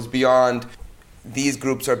problem that goes beyond these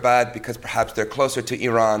groups are bad because perhaps they're closer to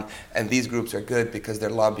Iran, and these groups are good because they're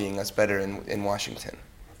lobbying us better in Washington.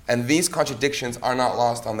 And these contradictions are not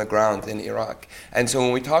lost on the ground in Iraq. And so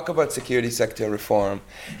when we talk about security sector reform,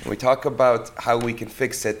 and we talk about how we can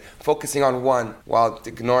fix it, focusing on one while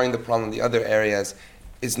ignoring the problem in the other areas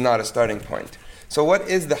is not a starting point. So what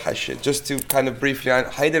is the Hashd? Just to kind of briefly,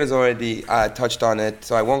 Haider has already touched on it,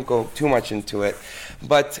 so I won't go too much into it.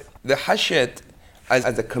 But the Hashd,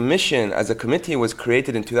 as a committee, was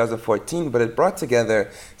created in 2014, but it brought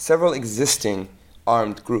together several existing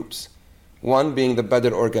armed groups. One being the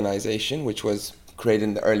Badr organization, which was created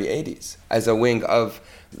in the early 80s as a wing of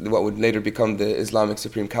what would later become the Islamic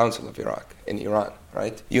Supreme Council of Iraq in Iran,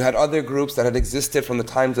 right? You had other groups that had existed from the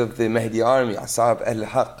times of the Mahdi army, Asab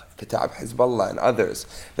al-Haq, Kitab Hezbollah, and others.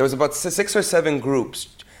 There was about 6 or 7 groups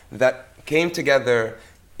that came together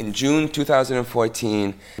in June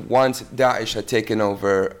 2014 once Daesh had taken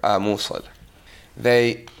over Mosul.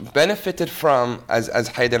 They benefited from, as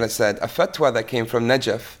Haider has said, a fatwa that came from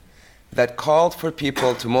Najaf that called for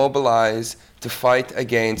people to mobilize to fight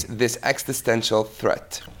against this existential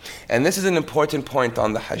threat. And this is an important point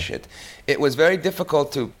on the Hashd. It was very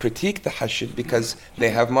difficult to critique the Hashd because they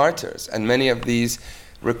have martyrs, and many of these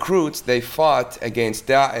recruits, they fought against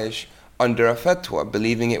Daesh under a fatwa,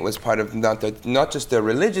 believing it was part of not just their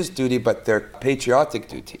religious duty, but their patriotic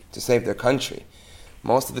duty to save their country.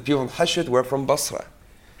 Most of the people from Hashd were from Basra,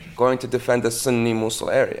 going to defend the Sunni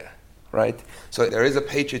Mosul area, right? So there is a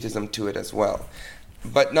patriotism to it as well.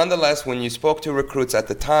 But nonetheless, when you spoke to recruits at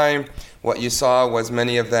the time, what you saw was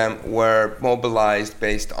many of them were mobilized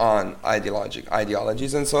based on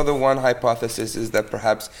ideologies. And so the one hypothesis is that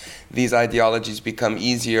perhaps these ideologies become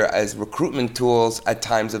easier as recruitment tools at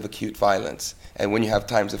times of acute violence and when you have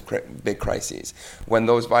times of big crises. When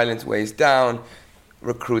those violence weighs down,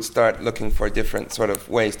 recruits start looking for different sort of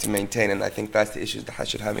ways to maintain, and I think that's the issues the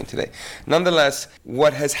Hashd having today. Nonetheless,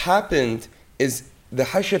 what has happened is the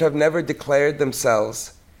Hashd have never declared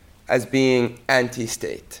themselves as being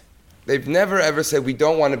anti-state. They've never ever said, we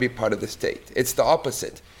don't want to be part of the state. It's the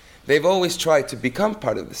opposite. They've always tried to become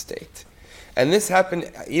part of the state. And this happened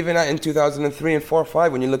even in 2003 and 4 or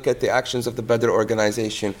 5 when you look at the actions of the Badr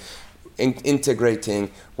organization,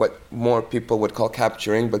 integrating what more people would call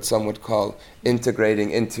capturing, but some would call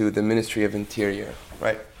integrating into the Ministry of Interior,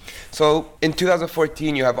 right? So in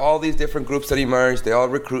 2014, you have all these different groups that emerge. They all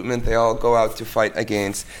recruitment. They all go out to fight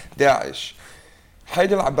against Daesh.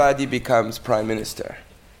 Haider al-Abadi becomes prime minister.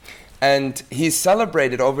 And he's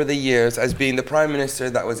celebrated over the years as being the prime minister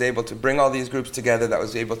that was able to bring all these groups together, that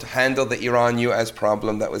was able to handle the Iran-US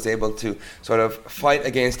problem, that was able to sort of fight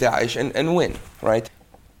against Daesh and win, right?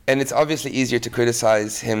 And it's obviously easier to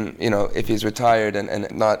criticize him, if he's retired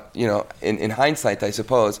and not, in hindsight, I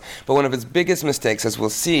suppose. But one of his biggest mistakes, as we'll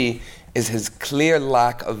see, is his clear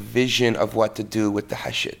lack of vision of what to do with the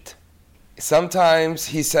Hashd. Sometimes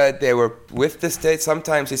he said they were with the state.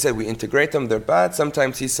 Sometimes he said we integrate them, they're bad.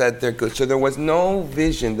 Sometimes he said they're good. So there was no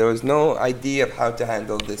vision. There was no idea of how to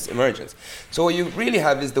handle this emergence. So what you really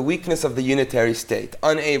have is the weakness of the unitary state,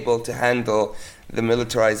 unable to handle the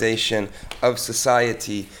militarization of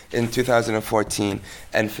society in 2014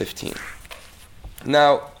 and 15.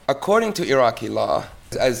 Now, according to Iraqi law,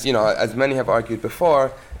 as many have argued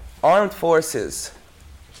before, armed forces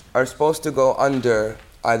are supposed to go under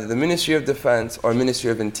either the Ministry of Defense or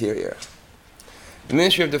Ministry of Interior. The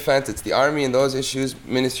Ministry of Defense, it's the army and those issues.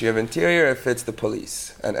 Ministry of Interior, if it's the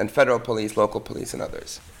police and federal police, local police, and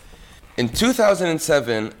others. In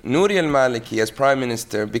 2007, Nouri al-Maliki, as prime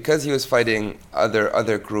minister, because he was fighting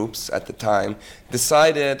other groups at the time,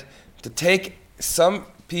 decided to take some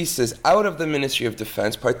pieces out of the Ministry of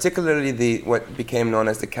Defense, particularly what became known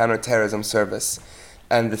as the Counterterrorism Service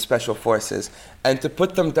and the Special Forces, and to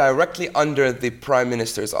put them directly under the Prime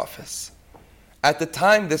Minister's office. At the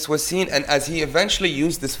time, this was seen, and as he eventually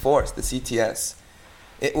used this force, the CTS,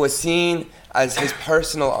 it was seen as his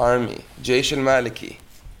personal army, Jaysh al-Maliki.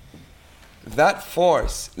 That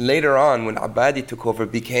force, later on, when Abadi took over,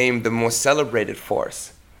 became the most celebrated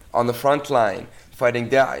force on the front line fighting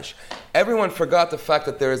Daesh. Everyone forgot the fact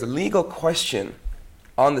that there is a legal question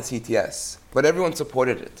on the CTS, but everyone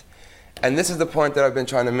supported it. And this is the point that I've been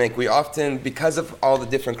trying to make. We often, because of all the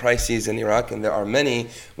different crises in Iraq, and there are many,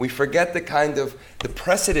 we forget the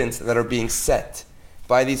precedents that are being set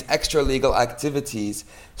by these extra legal activities.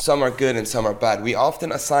 Some are good and some are bad. We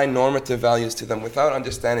often assign normative values to them without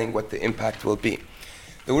understanding what the impact will be.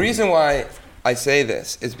 The reason why I say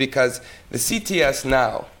this is because the CTS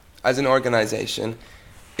now, as an organization,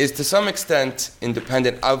 is to some extent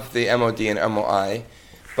independent of the MOD and MOI,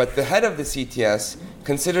 but the head of the CTS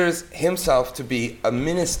considers himself to be a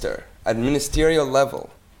minister at ministerial level,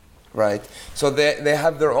 right? So they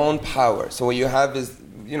have their own power. So what you have is,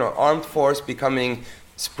 armed force becoming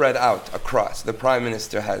spread out across. The prime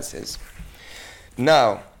minister has his.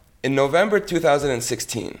 Now, in November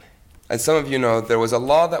 2016, as some of you know, there was a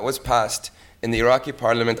law that was passed in the Iraqi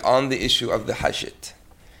parliament on the issue of the Hashd.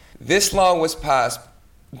 This law was passed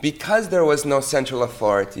because there was no central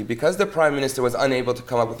authority, because the prime minister was unable to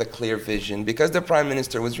come up with a clear vision, because the prime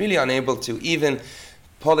minister was really unable to even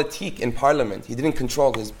politique in parliament. He didn't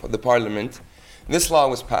control the parliament. This law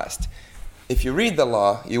was passed. If you read the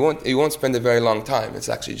law, you won't spend a very long time. It's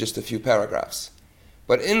actually just a few paragraphs.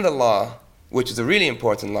 But in the law, which is a really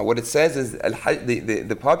important law, what it says is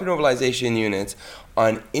the popular mobilization units are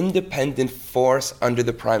an independent force under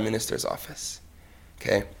the prime minister's office.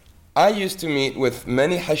 Okay? I used to meet with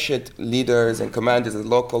many Hashd leaders and commanders at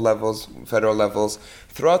local levels, federal levels,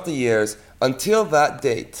 throughout the years. Until that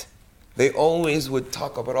date, they always would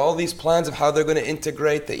talk about all these plans of how they're going to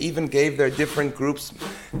integrate. They even gave their different groups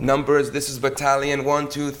numbers. This is battalion 1,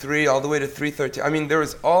 2, 3, all the way to 313. I mean, there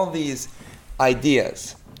was all these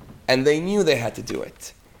ideas, and they knew they had to do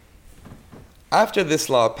it. After this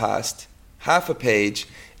law passed, half a page,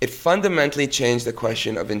 it fundamentally changed the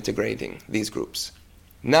question of integrating these groups.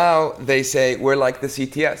 Now they say we're like the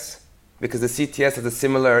CTS, because the CTS has a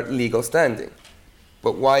similar legal standing.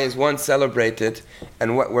 But why is one celebrated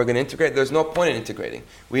and what we're going to integrate? There's no point in integrating.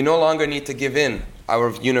 We no longer need to give in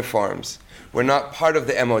our uniforms. We're not part of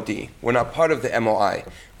the MOD. We're not part of the MOI.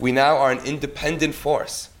 We now are an independent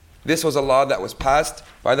force. This was a law that was passed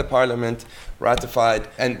by the parliament, ratified,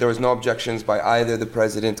 and there was no objections by either the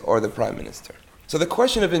president or the prime minister. So the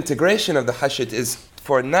question of integration of the Hashid is,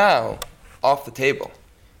 for now, off the table,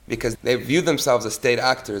 because they view themselves as state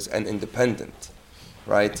actors and independent,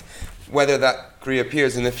 right? Whether that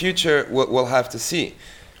reappears in the future, we'll have to see.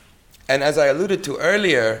 And as I alluded to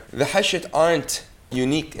earlier, the Hashid aren't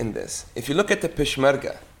unique in this. If you look at the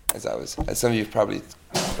Peshmerga, as some of you probably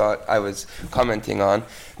thought I was commenting on,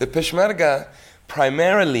 the Peshmerga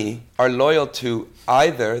primarily are loyal to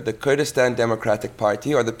either the Kurdistan Democratic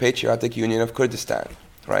Party or the Patriotic Union of Kurdistan,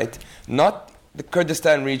 right? Not the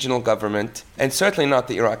Kurdistan regional government, and certainly not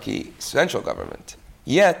the Iraqi central government.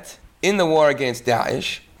 Yet, in the war against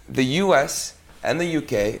Daesh, the US and the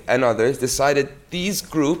UK and others decided these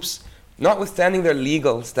groups, notwithstanding their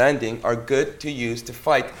legal standing, are good to use to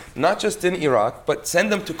fight, not just in Iraq, but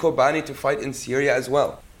send them to Kobani to fight in Syria as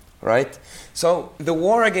well, right? So the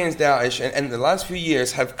war against Daesh and the last few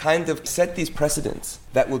years have kind of set these precedents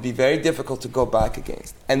that will be very difficult to go back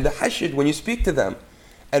against. And the Hashid, when you speak to them,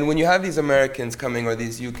 and when you have these Americans coming or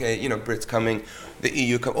these UK, Brits coming, the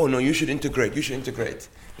EU come, oh no, you should integrate.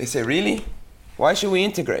 They say, really? Why should we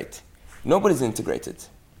integrate? Nobody's integrated,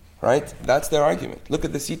 right? That's their argument. Look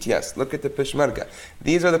at the CTS, look at the Peshmerga.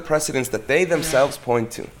 These are the precedents that they themselves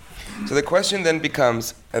point to. So the question then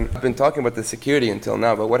becomes, and I've been talking about the security until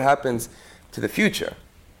now, but what happens to the future?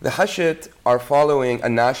 The Hashid are following a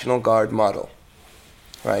National Guard model,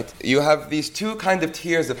 right? You have these two kind of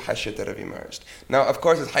tiers of Hashid that have emerged. Now, of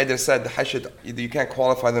course, as Haider said, the Hashid, you can't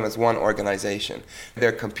qualify them as one organization.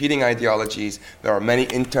 They're competing ideologies. There are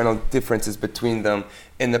many internal differences between them.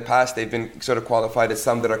 In the past, they've been sort of qualified as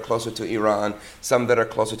some that are closer to Iran, some that are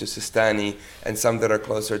closer to Sistani, and some that are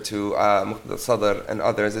closer to Muqtada Sadr and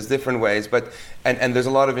others. There's different ways, and there's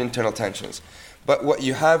a lot of internal tensions. But what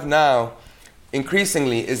you have now,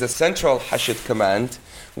 increasingly, is a central Hashid command,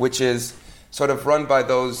 which is sort of run by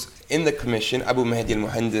those in the commission, Abu Mahdi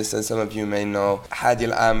al-Muhandis, as some of you may know, Hadi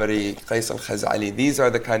al-Amri, Qais al-Khazali. These are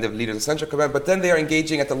the kind of leaders of central command, but then they are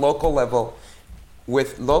engaging at the local level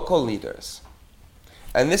with local leaders.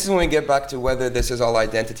 And this is when we get back to whether this is all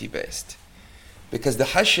identity-based. Because the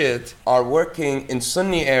Hashid are working in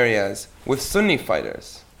Sunni areas with Sunni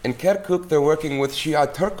fighters. In Kirkuk, they're working with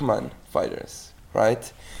Shia Turkmen fighters,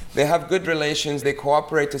 right? They have good relations. They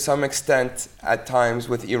cooperate to some extent at times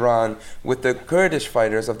with Iran, with the Kurdish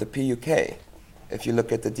fighters of the PUK, if you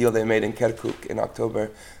look at the deal they made in Kirkuk in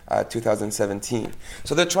October 2017.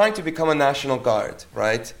 So they're trying to become a national guard,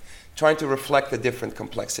 right? Trying to reflect the different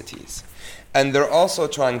complexities. And they're also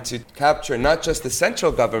trying to capture not just the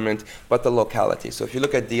central government, but the locality. So if you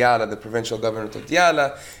look at Diyala, the provincial government of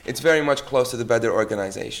Diyala, it's very much close to the Badr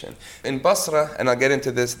organization. In Basra, and I'll get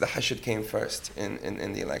into this, the Hashid came first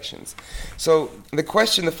in the elections. So the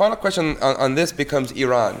final question on this becomes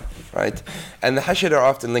Iran, right? And the Hashid are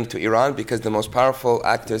often linked to Iran because the most powerful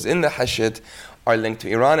actors in the Hashid are linked to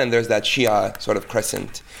Iran, and there's that Shia sort of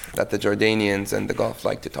crescent that the Jordanians and the Gulf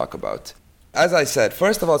like to talk about. As I said,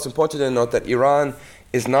 first of all, it's important to note that Iran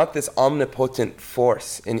is not this omnipotent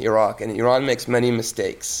force in Iraq, and Iran makes many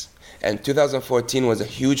mistakes. And 2014 was a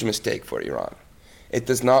huge mistake for Iran. It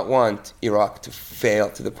does not want Iraq to fail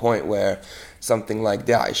to the point where something like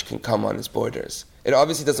Daesh can come on its borders. It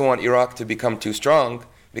obviously doesn't want Iraq to become too strong,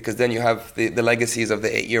 because then you have the legacies of the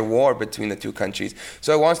 8-year war between the two countries.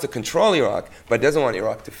 So it wants to control Iraq, but it doesn't want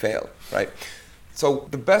Iraq to fail, right? So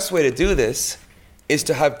the best way to do this is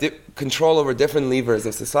to have control over different levers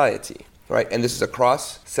of society, right? And this is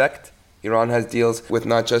across sect. Iran has deals with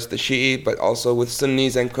not just the Shi'i, but also with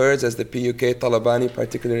Sunnis and Kurds, as the PUK Talabani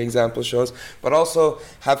particular example shows, but also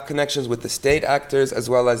have connections with the state actors as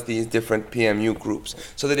well as these different PMU groups.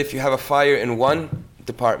 So that if you have a fire in one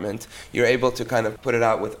department, you're able to kind of put it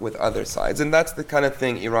out with other sides. And that's the kind of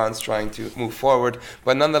thing Iran's trying to move forward.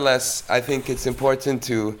 But nonetheless, I think it's important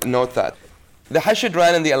to note that the Hashid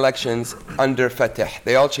ran in the elections under Fatah.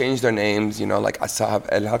 They all changed their names, like Ashab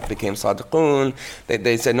al-Haq became Sadiqun.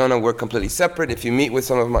 They said, no, we're completely separate. If you meet with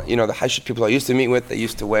some of my, the Hashid people I used to meet with, they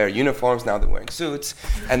used to wear uniforms, now they're wearing suits.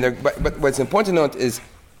 And but what's important to note is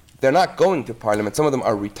they're not going to parliament. Some of them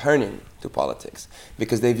are returning to politics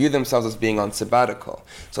because they view themselves as being on sabbatical.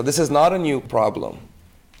 So this is not a new problem.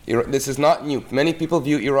 This is not new. Many people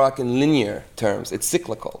view Iraq in linear terms. It's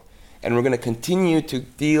cyclical. And we're going to continue to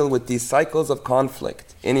deal with these cycles of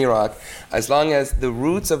conflict in Iraq as long as the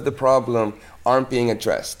roots of the problem aren't being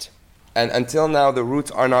addressed. And until now, the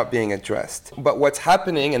roots are not being addressed. But what's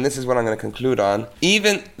happening, and this is what I'm going to conclude on,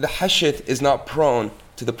 even the Hashid is not prone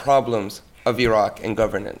to the problems of Iraq and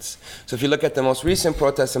governance. So if you look at the most recent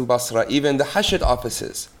protests in Basra, even the Hashid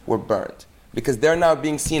offices were burned, because they're now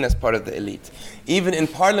being seen as part of the elite. Even in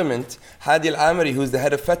parliament, Hadi al-Amiri, who's the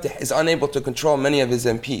head of Fatah, is unable to control many of his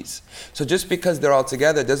MPs. So just because they're all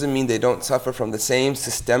together doesn't mean they don't suffer from the same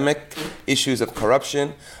systemic issues of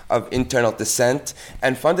corruption, of internal dissent,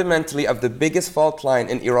 and fundamentally of the biggest fault line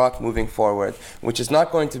in Iraq moving forward, which is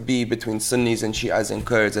not going to be between Sunnis and Shias and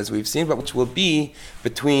Kurds, as we've seen, but which will be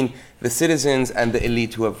between the citizens and the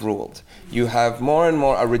elite who have ruled. You have more and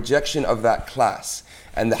more a rejection of that class.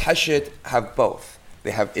 And the Hashid have both.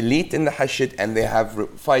 They have elite in the Hashid, and they have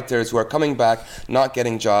fighters who are coming back, not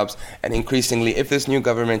getting jobs. And increasingly, if this new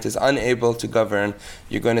government is unable to govern,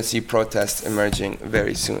 you're going to see protests emerging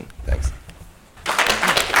very soon. Thanks.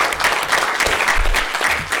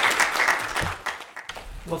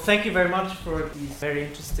 Well, thank you very much for these very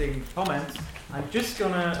interesting comments. I'm just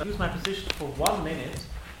going to use my position for 1 minute.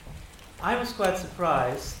 I was quite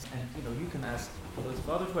surprised, and you can ask loads of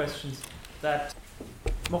other questions, that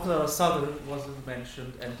Muqtada al-Sadr wasn't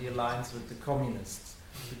mentioned and the alliance with the communists.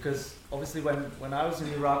 Because obviously when I was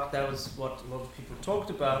in Iraq, that was what a lot of people talked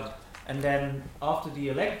about. And then after the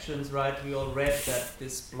elections, right, we all read that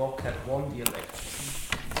this bloc had won the elections.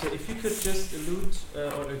 So if you could just allude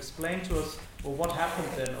or explain to us, well, what happened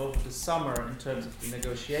then over the summer in terms of the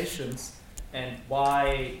negotiations, and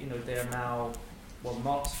why they're now,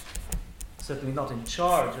 well, certainly not in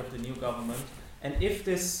charge of the new government. And if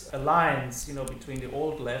this alliance, between the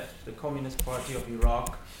old left, the Communist Party of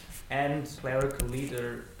Iraq, and clerical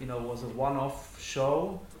leader, was a one-off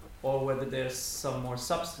show, or whether there's some more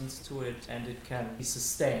substance to it and it can be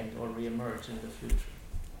sustained or re-emerge in the future.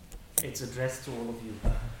 It's addressed to all of you.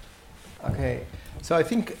 Okay, so I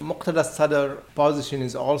think Muqtada al-Sadr's position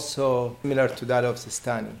is also similar to that of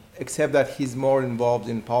Sistani, except that he's more involved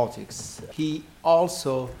in politics. He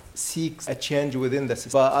also seeks a change within the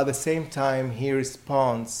system, but at the same time he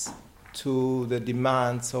responds to the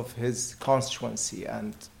demands of his constituency,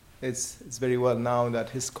 and it's very well known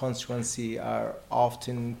that his constituency are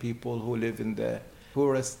often people who live in the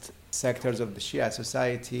poorest sectors of the Shia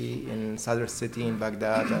society in Sadr City, in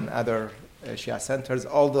Baghdad, and other Shia centers,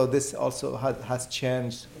 although this also has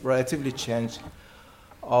changed, relatively changed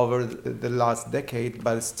over the last decade,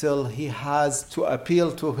 but still he has to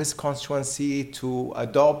appeal to his constituency to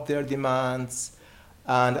adopt their demands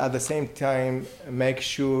and at the same time make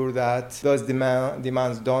sure that those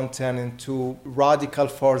demands don't turn into radical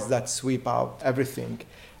force that sweep out everything.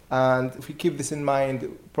 And if we keep this in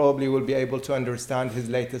mind, probably we'll be able to understand his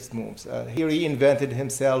latest moves. He reinvented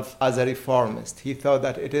himself as a reformist. He thought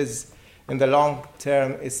that it is, in the long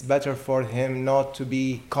term, it's better for him not to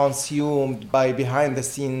be consumed by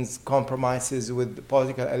behind-the-scenes compromises with the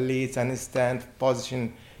political elites, and instead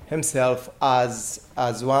position himself as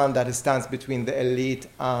one that stands between the elite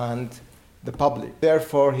and the public.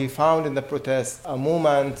 Therefore, he found in the protests a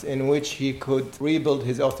moment in which he could rebuild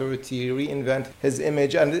his authority, reinvent his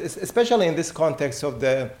image, and especially in this context of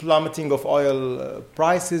the plummeting of oil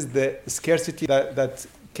prices, the scarcity that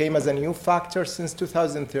came as a new factor since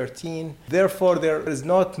 2013. Therefore, there is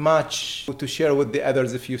not much to share with the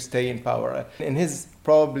others if you stay in power. In his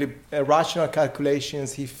probably rational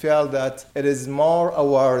calculations, he felt that it is more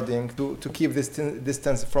rewarding to keep this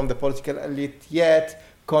distance from the political elite, yet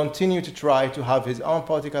continue to try to have his own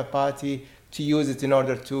political party, to use it in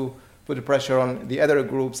order to put pressure on the other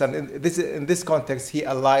groups. And in this context, he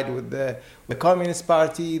allied with the Communist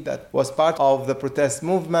Party that was part of the protest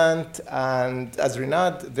movement. And as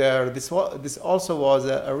Rinad there, this also was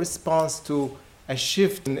a response to a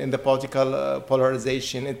shift in the political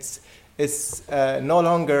polarization. It's no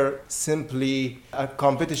longer simply a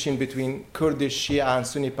competition between Kurdish, Shia, and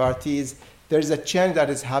Sunni parties. There is a change that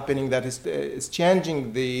is happening that is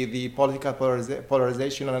changing the political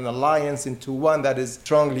polarization and an alliance into one that is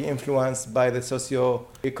strongly influenced by the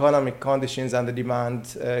socio-economic conditions and the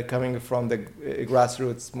demand coming from the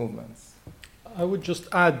grassroots movements. I would just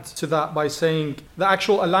add to that by saying the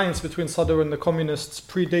actual alliance between Sadr and the communists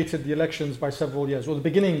predated the elections by several years, or the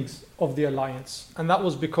beginnings of the alliance. And that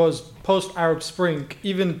was because post-Arab Spring,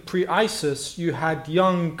 even pre-ISIS, you had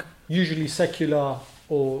young, usually secular,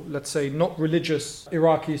 or let's say not religious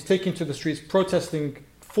Iraqis taking to the streets, protesting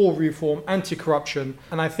for reform, anti-corruption.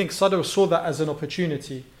 And I think Sadr saw that as an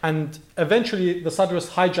opportunity. And eventually the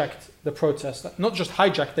Sadrists hijacked the protest. Not just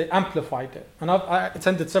hijacked, they amplified it. And I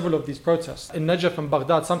attended several of these protests. In Najaf and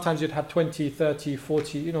Baghdad, sometimes you'd have 20, 30,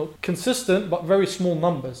 40, consistent but very small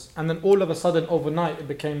numbers. And then all of a sudden overnight it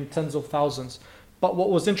became tens of thousands. But what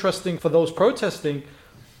was interesting for those protesting,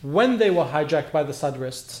 when they were hijacked by the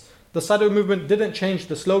Sadrists, the Sadr movement didn't change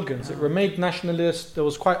the slogans. It remained nationalist. There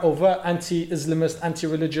was quite overt anti-Islamist,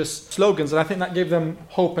 anti-religious slogans. And I think that gave them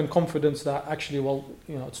hope and confidence that actually, well,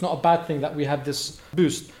 it's not a bad thing that we had this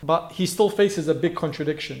boost. But he still faces a big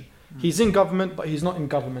contradiction. He's in government, but he's not in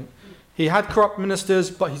government. He had corrupt ministers,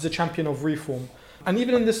 but he's a champion of reform. And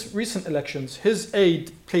even in this recent elections, his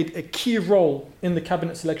aide played a key role in the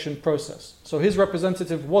cabinet selection process. So his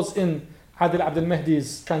representative was in Adil Abdel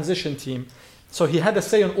Mahdi's transition team. So he had a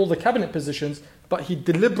say on all the cabinet positions, but he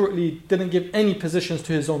deliberately didn't give any positions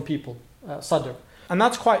to his own people, Sadr. And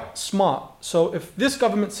that's quite smart. So if this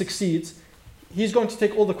government succeeds, he's going to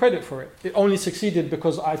take all the credit for it. It only succeeded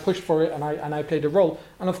because I pushed for it and I played a role.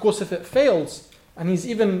 And of course, if it fails, and he's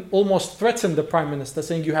even almost threatened the prime minister,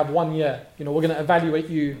 saying you have 1 year, we're going to evaluate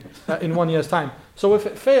you in 1 year's time. So if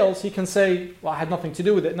it fails, he can say, well, I had nothing to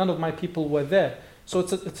do with it. None of my people were there. So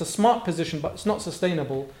it's a smart position, but it's not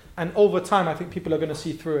sustainable. And over time, I think people are going to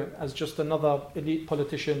see through it as just another elite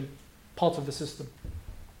politician, part of the system.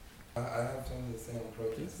 I have something to say on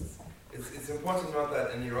protests. It's important to note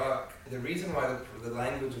that in Iraq, the reason why the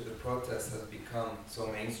language of the protests has become so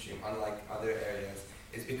mainstream, unlike other areas,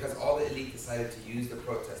 is because all the elite decided to use the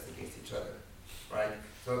protest against each other, right?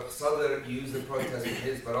 So Sadr used the protest with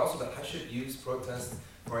his, but also the Hashid used protests.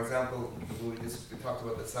 For example, we talked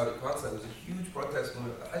about the Saudi consulate. There was a huge protest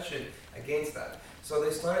movement of the Hashid against that. So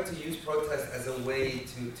they started to use protest as a way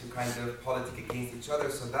to kind of politic against each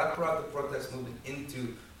other. So that brought the protest movement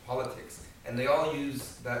into politics. And they all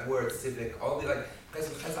use that word civic. All the Qais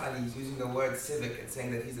al-Khazali is using the word civic and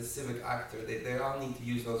saying that he's a civic actor. They all need to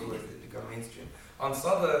use those words that become mainstream. On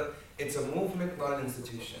Sadr, it's a movement, not an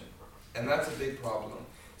institution. And that's a big problem.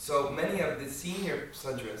 So many of the senior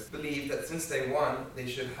Sadrists believe that since they won, they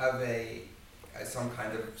should have some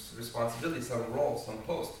kind of responsibility, some role, some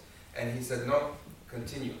post. And he said, no,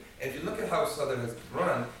 continue. And if you look at how Sadr has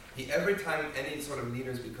run, every time any sort of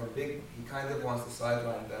leaders become big, he kind of wants to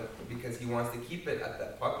sideline them because he wants to keep it at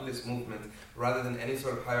that populist movement rather than any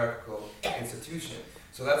sort of hierarchical institution.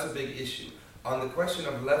 So that's a big issue. On the question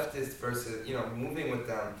of leftist versus, moving with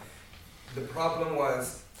them, the problem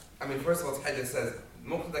was, first of all, as Haidar says,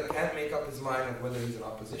 Muqtada can't make up his mind of whether he's in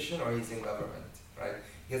opposition or he's in government, right?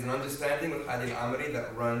 He has an understanding with Hadi al-Amri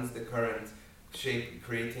that runs the current shape,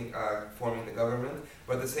 forming the government,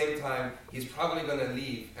 but at the same time, he's probably going to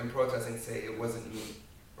leave and protest and say, it wasn't me,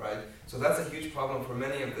 right? So that's a huge problem for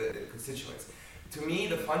many of the constituents. To me,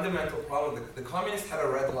 the fundamental problem, the communists had a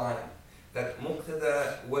red line that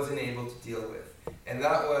Muqtada wasn't able to deal with, and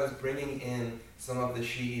that was bringing in some of the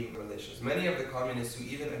Shi'i militias. Many of the communists who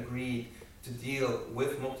even agreed to deal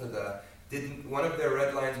with Muqtada, one of their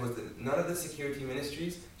red lines was that none of the security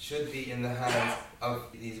ministries should be in the hands of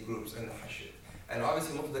these groups and the Hashid. And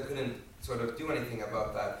obviously Muqtada couldn't sort of do anything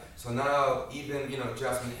about that. So now even,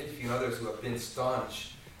 Jasmine Hilfi and others who have been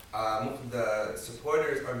staunch Muqtada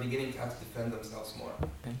supporters are beginning to have to defend themselves more.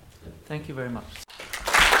 Okay. Thank you very much.